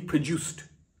what we've produced.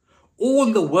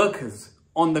 All the workers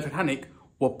on the Titanic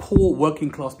were poor working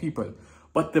class people.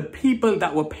 But the people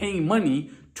that were paying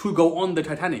money to go on the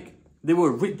Titanic, they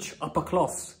were rich upper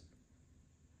class.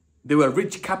 They were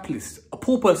rich capitalists. A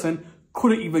poor person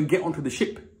couldn't even get onto the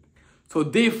ship. So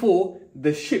therefore,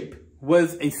 the ship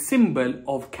was a symbol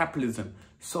of capitalism.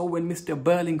 So when Mr.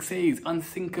 Burling says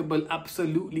unsinkable,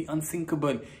 absolutely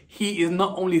unsinkable, he is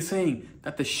not only saying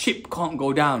that the ship can't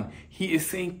go down, he is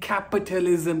saying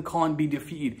capitalism can't be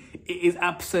defeated. It is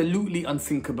absolutely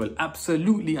unsinkable,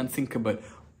 absolutely unsinkable.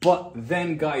 But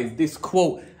then, guys, this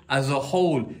quote as a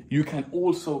whole, you can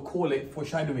also call it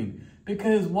foreshadowing.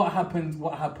 Because what happens,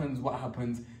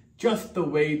 just the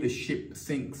way the ship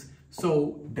sinks,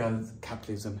 so does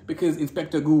capitalism. Because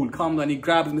Inspector Gould comes and he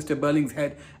grabs Mr. Burling's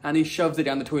head and he shoves it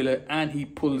down the toilet and he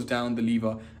pulls down the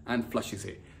lever and flushes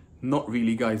it. Not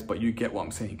really, guys, but you get what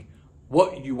I'm saying.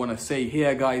 What you want to say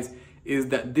here, guys, is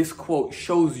that this quote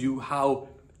shows you how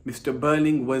Mr.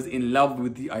 Burling was in love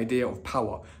with the idea of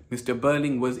power. Mr.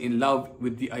 Burling was in love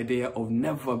with the idea of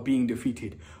never being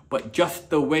defeated. But just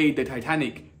the way the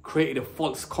Titanic created a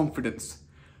false confidence,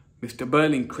 Mr.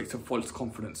 Burling creates a false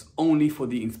confidence only for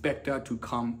the inspector to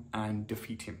come and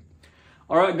defeat him.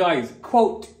 All right, guys,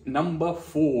 quote number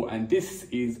 4, and this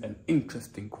is an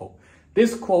interesting quote.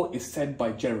 This quote is said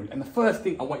by Gerald, and the first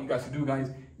thing I want you guys to do,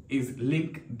 guys, is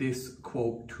link this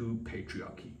quote to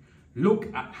patriarchy.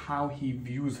 Look at how he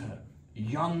views her,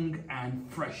 young and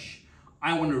fresh.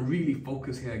 I want to really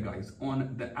focus here, guys,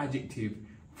 on the adjective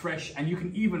fresh, and you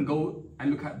can even go and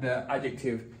look at the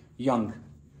adjective young.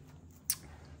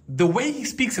 The way he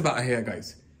speaks about her here,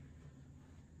 guys,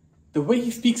 the way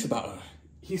he speaks about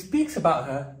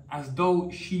her as though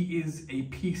she is a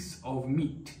piece of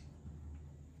meat.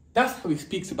 That's how he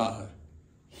speaks about her.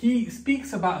 He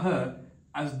speaks about her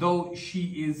as though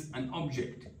she is an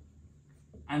object.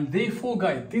 And therefore,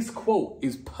 guys, this quote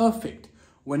is perfect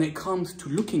when it comes to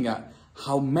looking at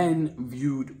how men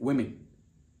viewed women.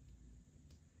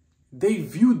 They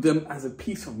viewed them as a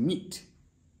piece of meat.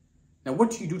 Now,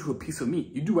 what do you do to a piece of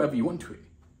meat? You do whatever you want to it.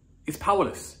 It's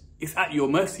powerless. It's at your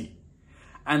mercy.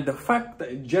 And the fact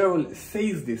that Gerald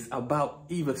says this about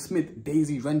Eva Smith,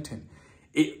 Daisy Renton,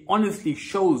 it honestly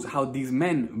shows how these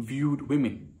men viewed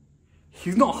women.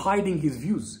 He's not hiding his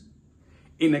views.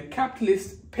 In a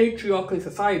capitalist, patriarchal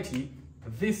society,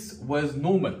 this was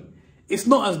normal. It's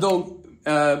not as though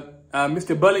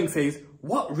Mr. Burling says,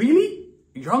 "What, really?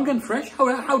 Young and fresh?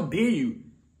 How dare you?"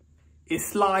 It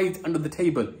slides under the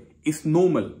table. It's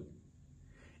normal.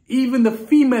 Even the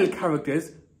female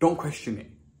characters don't question it.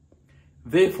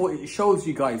 Therefore, it shows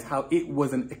you guys how it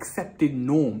was an accepted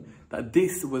norm that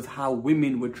this was how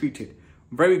women were treated.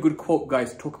 Very good quote,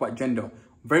 guys, to talk about gender.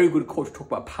 Very good quote to talk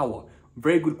about power.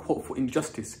 Very good quote for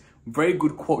injustice. Very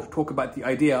good quote to talk about the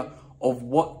idea of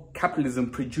what capitalism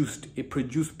produced. It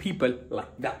produced people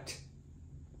like that.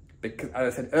 Because,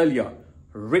 as I said earlier,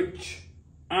 rich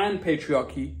and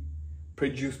patriarchy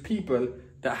produced people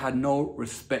that had no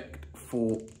respect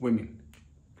for women.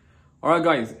 All right,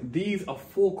 guys, these are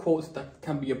 4 quotes that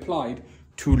can be applied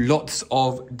to lots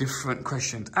of different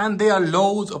questions. And there are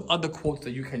loads of other quotes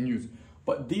that you can use.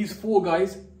 But these 4,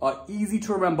 guys, are easy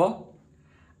to remember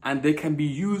and they can be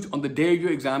used on the day of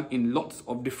your exam in lots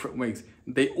of different ways.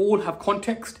 They all have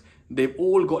context, they've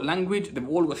all got language, they've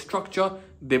all got structure,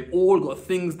 they've all got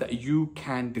things that you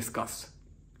can discuss.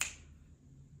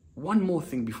 One more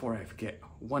thing before I forget,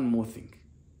 one more thing.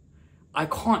 I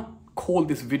can't call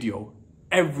this video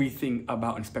everything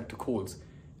about Inspector Calls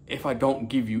if I don't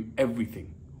give you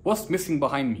everything. What's missing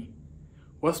behind me?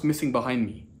 What's missing behind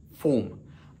me? Form.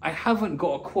 I haven't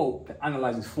got a quote that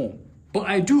analyzes form, but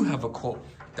I do have a quote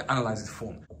that analyzes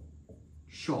form.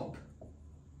 Sharp.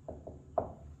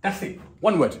 That's it.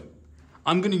 One word.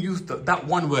 I'm going to use that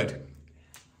one word.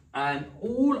 And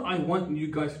all I want you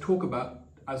guys to talk about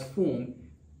as form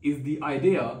is the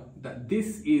idea that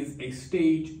this is a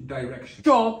stage direction.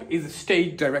 Sharp is a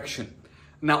stage direction.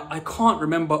 Now, I can't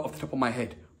remember off the top of my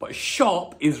head, but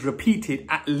sharp is repeated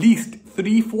at least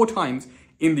 3-4 times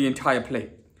in the entire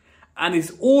play. And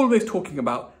it's always talking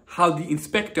about how the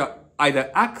inspector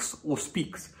either acts or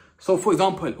speaks. So for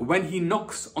example, when he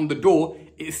knocks on the door,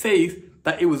 it says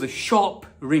that it was a sharp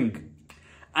ring.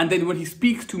 And then when he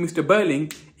speaks to Mr.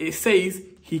 Burling, it says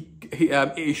it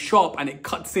is sharp and it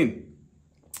cuts in.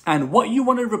 And what you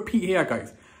want to repeat here,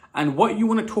 guys, and what you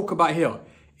want to talk about here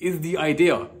is the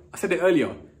idea. I said it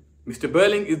earlier. Mr.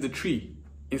 Burling is the tree.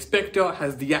 Inspector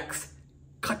has the axe.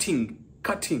 Cutting,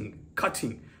 cutting,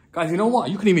 cutting. Guys, you know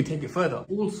what? You can even take it further.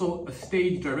 Also, a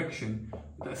stage direction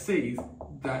that says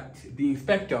that the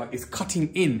inspector is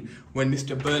cutting in when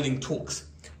Mr. Burling talks.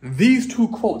 These two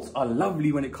quotes are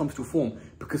lovely when it comes to form,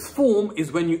 because form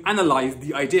is when you analyze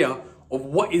the idea of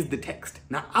what is the text.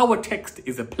 Now, our text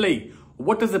is a play.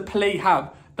 What does a play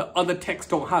have that other texts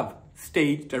don't have?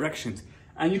 Stage directions.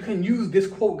 And you can use this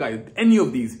quote, guys, any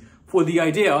of these, for the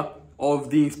idea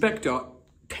of the inspector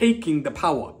taking the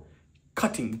power,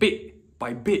 cutting bit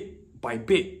by bit by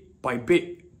bit by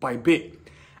bit by bit.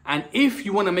 And if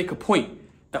you want to make a point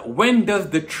that when does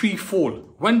the tree fall?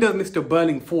 When does Mr.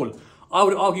 Burling fall? I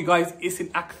would argue, guys, it's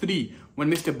in Act 3 when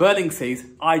Mr. Burling says,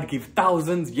 I'd give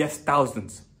thousands, yes,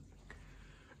 thousands.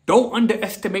 Don't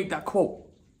underestimate that quote.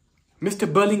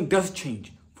 Mr. Burling does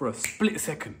change for a split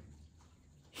second.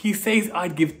 He says,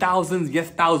 I'd give thousands, yes,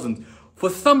 thousands. For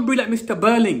somebody like Mr.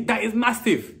 Burling, that is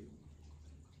massive.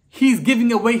 He's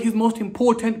giving away his most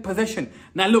important possession.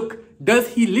 Now look,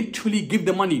 does he literally give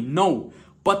the money? No.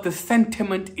 But the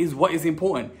sentiment is what is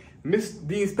important.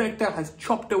 The inspector has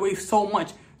chopped away so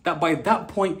much that by that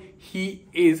point, he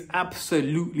is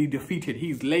absolutely defeated.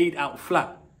 He's laid out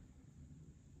flat.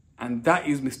 And that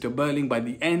is Mr. Burling by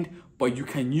the end. But you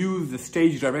can use the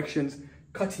stage directions,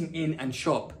 cutting in and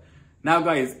sharp. Now,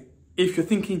 guys, if you're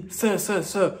thinking,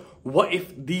 sir, what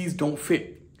if these don't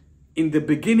fit? In the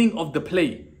beginning of the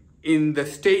play, in the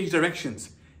stage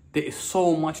directions, there is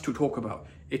so much to talk about.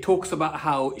 It talks about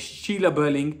how Sheila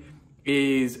Burling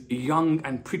is young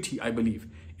and pretty, I believe.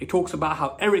 It talks about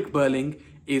how Eric Burling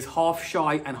is half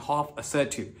shy and half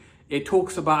assertive. It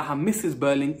talks about how Mrs.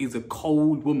 Burling is a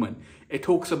cold woman. It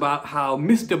talks about how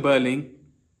Mr. Burling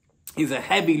is a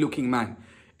heavy looking man.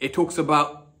 It talks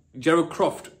about Gerald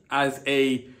Croft as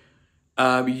a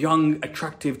young,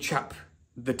 attractive chap,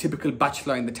 the typical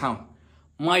bachelor in the town.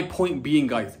 My point being,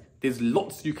 guys, there's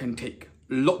lots you can take,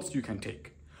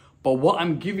 But what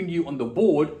I'm giving you on the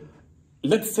board,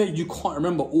 let's say you can't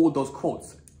remember all those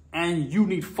quotes and you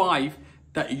need 5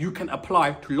 that you can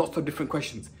apply to lots of different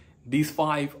questions. These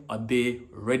 5 are there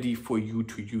ready for you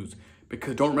to use.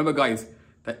 Because don't remember, guys,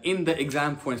 that in the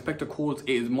exam for Inspector Calls, it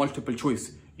is multiple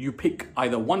choice. You pick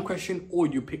either one question or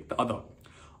you pick the other.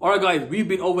 All right, guys, we've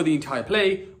been over the entire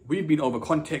play. We've been over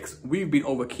context. We've been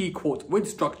over key quotes with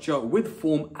structure, with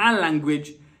form and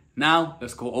language. Now,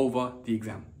 let's go over the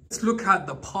exam. Let's look at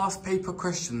the past paper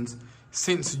questions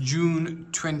since June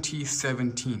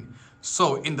 2017.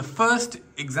 So in the first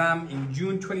exam in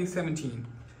June 2017,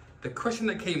 the question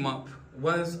that came up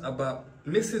was about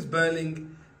Mrs.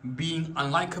 Burling being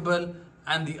unlikable,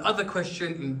 and the other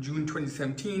question in June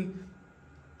 2017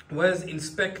 was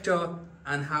Inspector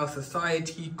and how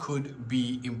society could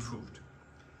be improved.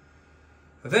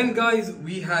 Then, guys,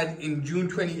 we had in June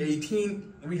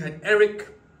 2018, we had Eric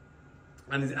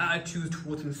and his attitudes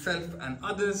towards himself and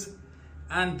others.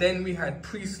 And then we had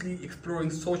Priestley exploring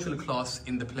social class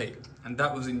in the play. And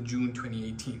that was in June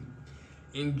 2018.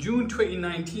 In June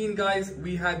 2019, guys,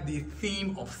 we had the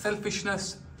theme of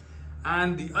selfishness.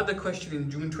 And the other question in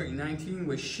June 2019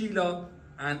 was Sheila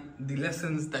and the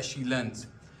lessons that she learns.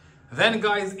 Then,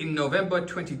 guys, in November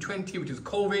 2020, which is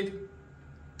COVID,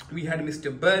 we had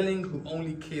Mr. Burling, who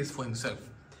only cares for himself.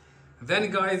 Then,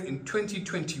 guys, in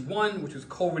 2021, which was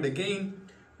COVID again,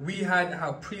 we had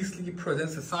how Priestley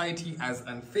presents society as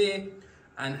unfair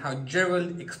and how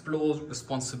Gerald explores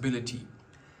responsibility.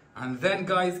 And then,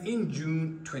 guys, in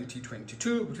June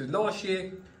 2022, which was last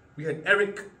year, we had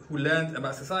Eric, who learns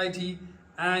about society,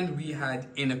 and we had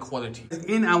inequality.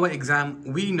 In our exam,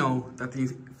 we know that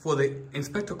for the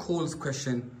Inspector Calls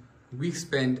question, we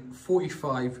spend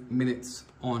 45 minutes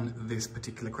on this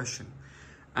particular question.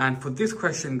 And for this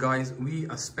question, guys, we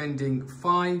are spending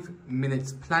 5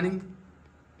 minutes planning,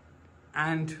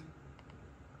 and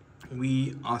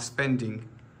we are spending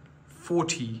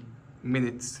 40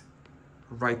 minutes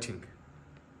writing.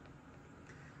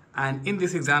 And in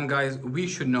this exam, guys, we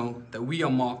should know that we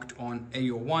are marked on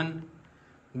AO1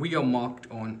 we are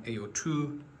marked on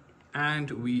AO2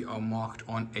 and we are marked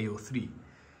on AO3.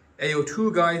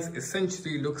 AO2, guys,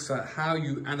 essentially looks at how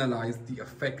you analyze the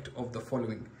effect of the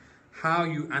following. How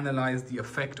you analyze the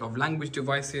effect of language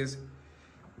devices,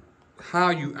 how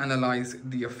you analyze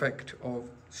the effect of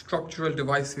structural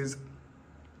devices,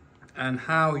 and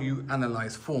how you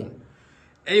analyze form.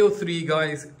 AO3,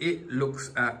 guys, it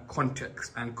looks at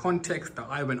context, and context that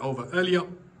I went over earlier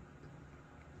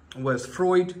was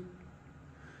Freud,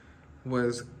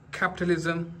 was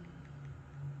capitalism,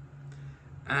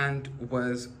 and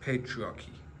was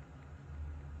patriarchy.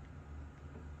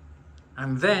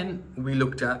 And then we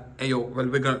looked at then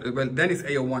it's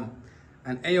AO1.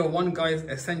 And AO1, guys,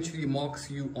 essentially marks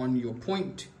you on your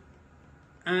point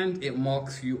and it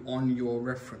marks you on your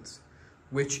reference,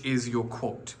 which is your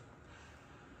quote.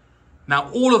 Now,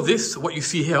 all of this, what you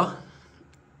see here,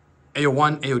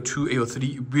 AO1, AO2,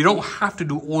 AO3, we don't have to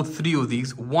do all three of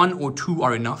these. 1 or 2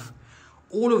 are enough.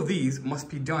 All of these must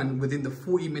be done within the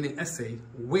 40-minute essay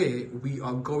where we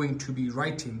are going to be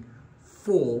writing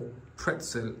 4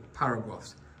 pretzel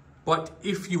paragraphs. But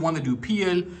if you want to do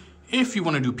PL, if you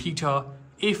want to do Peter,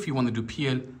 if you want to do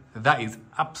PL, that is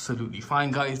absolutely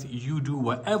fine, guys. You do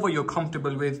whatever you're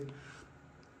comfortable with,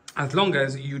 as long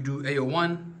as you do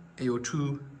AO1,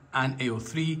 AO2, and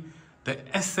AO3.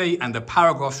 The essay and the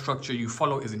paragraph structure you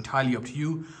follow is entirely up to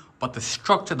you, but the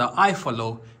structure that I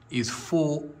follow is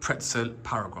 4 pretzel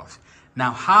paragraphs.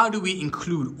 Now, how do we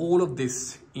include all of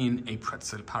this in a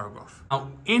pretzel paragraph? Now,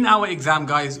 in our exam,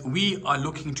 guys, we are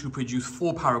looking to produce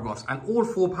 4 paragraphs, and all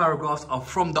 4 paragraphs are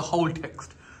from the whole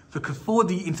text. Because for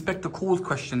the inspector calls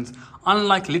questions,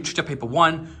 unlike literature paper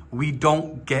 1, we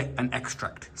don't get an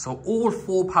extract. So all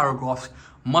 4 paragraphs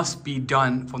must be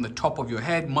done from the top of your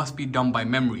head, must be done by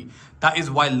memory. That is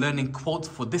why learning quotes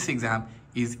for this exam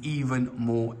is even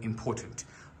more important.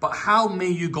 But how may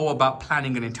you go about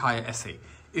planning an entire essay?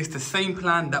 It's the same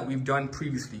plan that we've done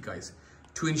previously, guys.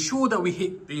 To ensure that we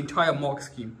hit the entire mark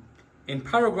scheme, in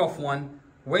paragraph 1,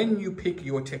 when you pick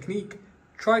your technique,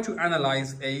 try to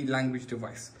analyze a language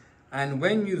device. And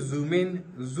when you zoom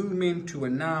in to a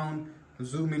noun,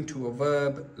 zoom into a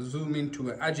verb, zoom into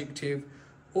an adjective,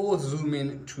 or zoom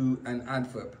in to an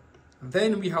adverb.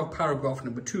 Then we have paragraph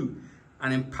number 2.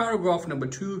 And in paragraph number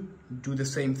 2, do the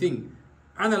same thing.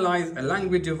 Analyze a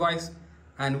language device,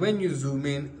 and when you zoom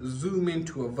in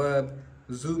to a verb,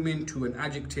 zoom into an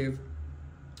adjective,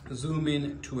 zoom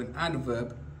in to an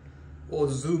adverb,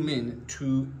 or zoom in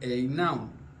to a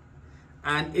noun.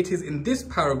 And it is in this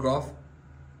paragraph,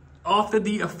 after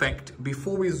the effect,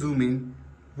 before we zoom in,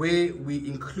 where we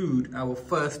include our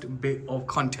first bit of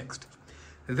context.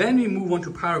 Then we move on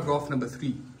to paragraph number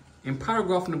 3. In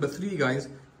paragraph number 3, guys,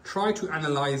 try to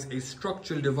analyze a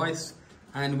structural device,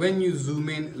 and when you zoom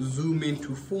in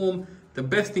to form. The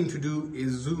best thing to do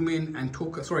is zoom in and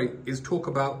talk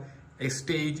about a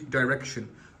stage direction,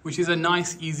 which is a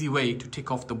nice, easy way to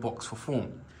tick off the box for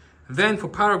form. Then for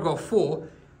paragraph 4,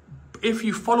 if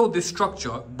you follow this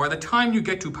structure, by the time you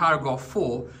get to paragraph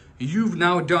 4, you've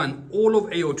now done all of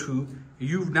AO2,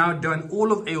 you've now done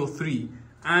all of AO3,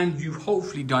 and you've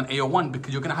hopefully done AO1,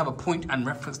 because you're going to have a point and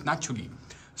reference naturally.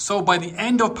 So by the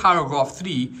end of paragraph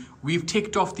 3, we've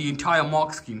ticked off the entire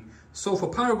mark scheme. So for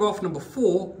paragraph number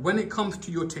 4, when it comes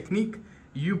to your technique,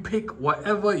 you pick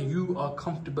whatever you are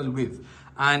comfortable with.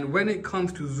 And when it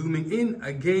comes to zooming in,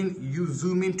 again, you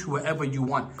zoom in to whatever you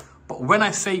want. But when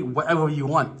I say whatever you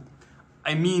want,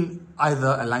 I mean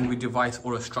either a language device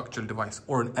or a structural device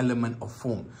or an element of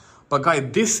form. But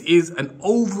guys, this is an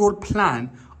overall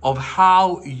plan of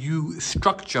how you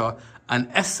structure an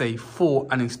essay for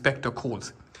an inspector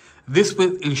calls. This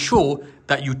will ensure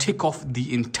that you tick off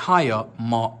the entire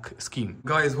mark scheme.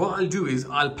 Guys, what I'll do is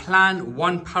I'll plan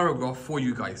 1 paragraph for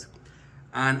you guys.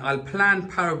 And I'll plan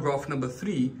paragraph number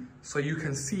 3 so you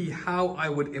can see how I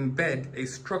would embed a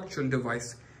structural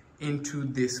device into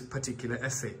this particular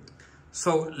essay.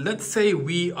 So let's say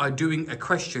we are doing a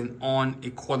question on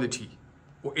equality,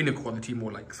 or inequality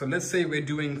more like. So let's say we're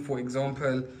doing, for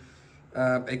example,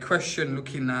 a question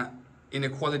looking at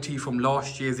inequality from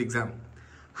last year's exam.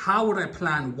 How would I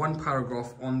plan 1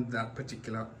 paragraph on that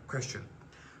particular question?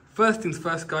 First things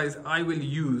first, guys, I will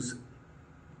use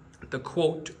the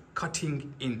quote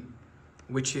cutting in,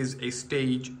 which is a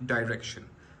stage direction.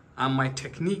 And my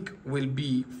technique will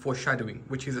be foreshadowing,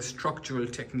 which is a structural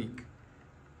technique.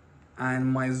 And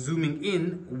my zooming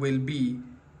in will be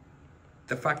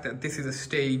the fact that this is a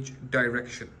stage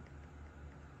direction.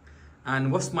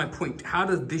 And what's my point? How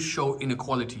does this show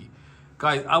inequality?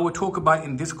 Guys, I will talk about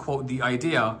in this quote the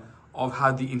idea of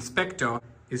how the inspector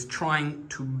is trying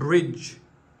to bridge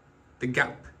the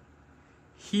gap.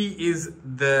 He is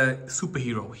the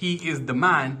superhero. He is the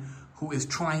man who is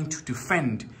trying to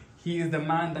defend. He is the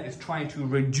man that is trying to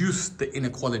reduce the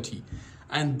inequality.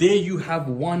 And there you have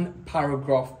one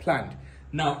paragraph planned.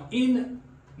 Now, in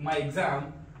my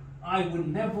exam, I would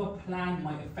never plan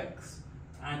my effects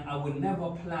and I would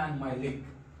never plan my link.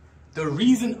 The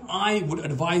reason I would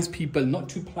advise people not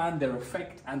to plan their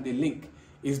effect and their link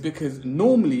is because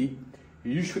normally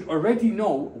you should already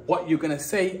know what you're going to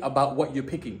say about what you're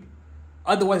picking.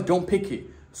 Otherwise, don't pick it.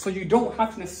 So you don't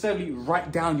have to necessarily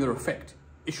write down your effect.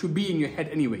 It should be in your head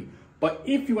anyway. But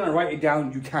if you want to write it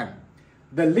down, you can.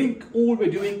 The link, all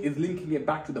we're doing is linking it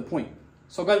back to the point.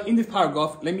 So guys, in this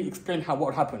paragraph, let me explain what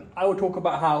would happen. I will talk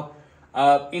about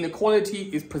how inequality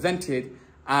is presented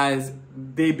as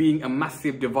there being a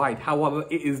massive divide. However,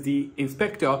 it is the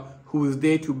inspector who is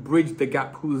there to bridge the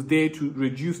gap, who is there to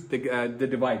reduce the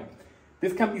divide.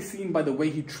 This can be seen by the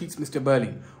way he treats Mr.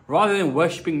 Burling. Rather than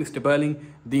worshipping Mr.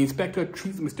 Burling, the inspector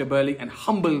treats Mr. Burling and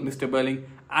humbles Mr. Burling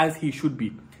as he should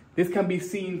be. This can be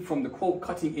seen from the quote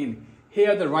cutting in.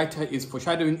 Here the writer is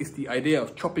foreshadowing it's the idea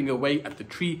of chopping away at the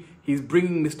tree. He's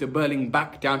bringing Mr. Burling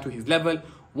back down to his level.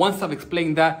 Once I've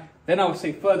explained that, then I would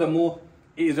say furthermore,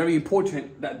 it is very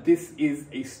important that this is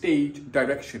a stage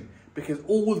direction because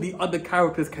all the other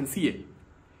characters can see it.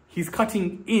 He's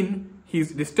cutting in,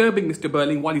 he's disturbing Mr.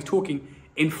 Burling while he's talking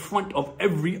in front of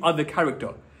every other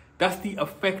character. That's the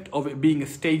effect of it being a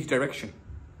stage direction.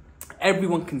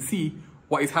 Everyone can see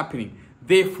what is happening.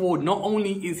 Therefore, not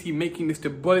only is he making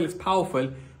Mr. Burling less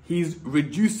powerful, he's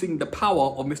reducing the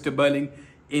power of Mr. Burling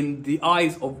in the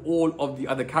eyes of all of the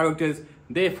other characters.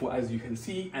 Therefore, as you can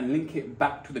see, and link it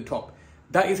back to the top.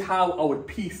 That is how I would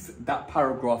piece that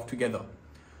paragraph together.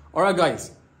 All right,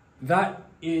 guys, that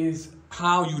is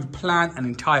how you would plan an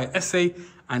entire essay.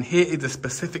 And here is a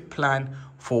specific plan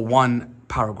for one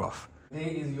paragraph. There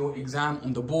is your exam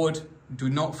on the board. Do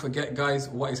not forget, guys,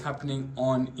 what is happening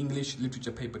on English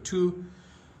Literature Paper 2.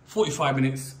 45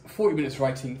 minutes, 40 minutes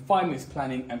writing, 5 minutes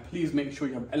planning, and please make sure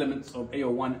you have elements of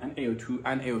AO1 and AO2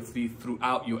 and AO3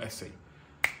 throughout your essay.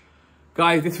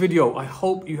 Guys, this video, I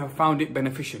hope you have found it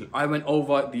beneficial. I went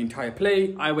over the entire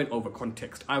play, I went over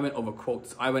context, I went over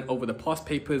quotes, I went over the past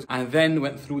papers, and then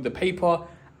went through the paper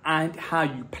and how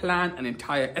you plan an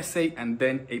entire essay and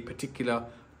then a particular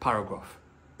paragraph.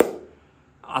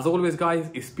 As always, guys,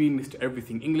 it's been Mr.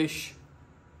 Everything English.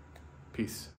 Peace.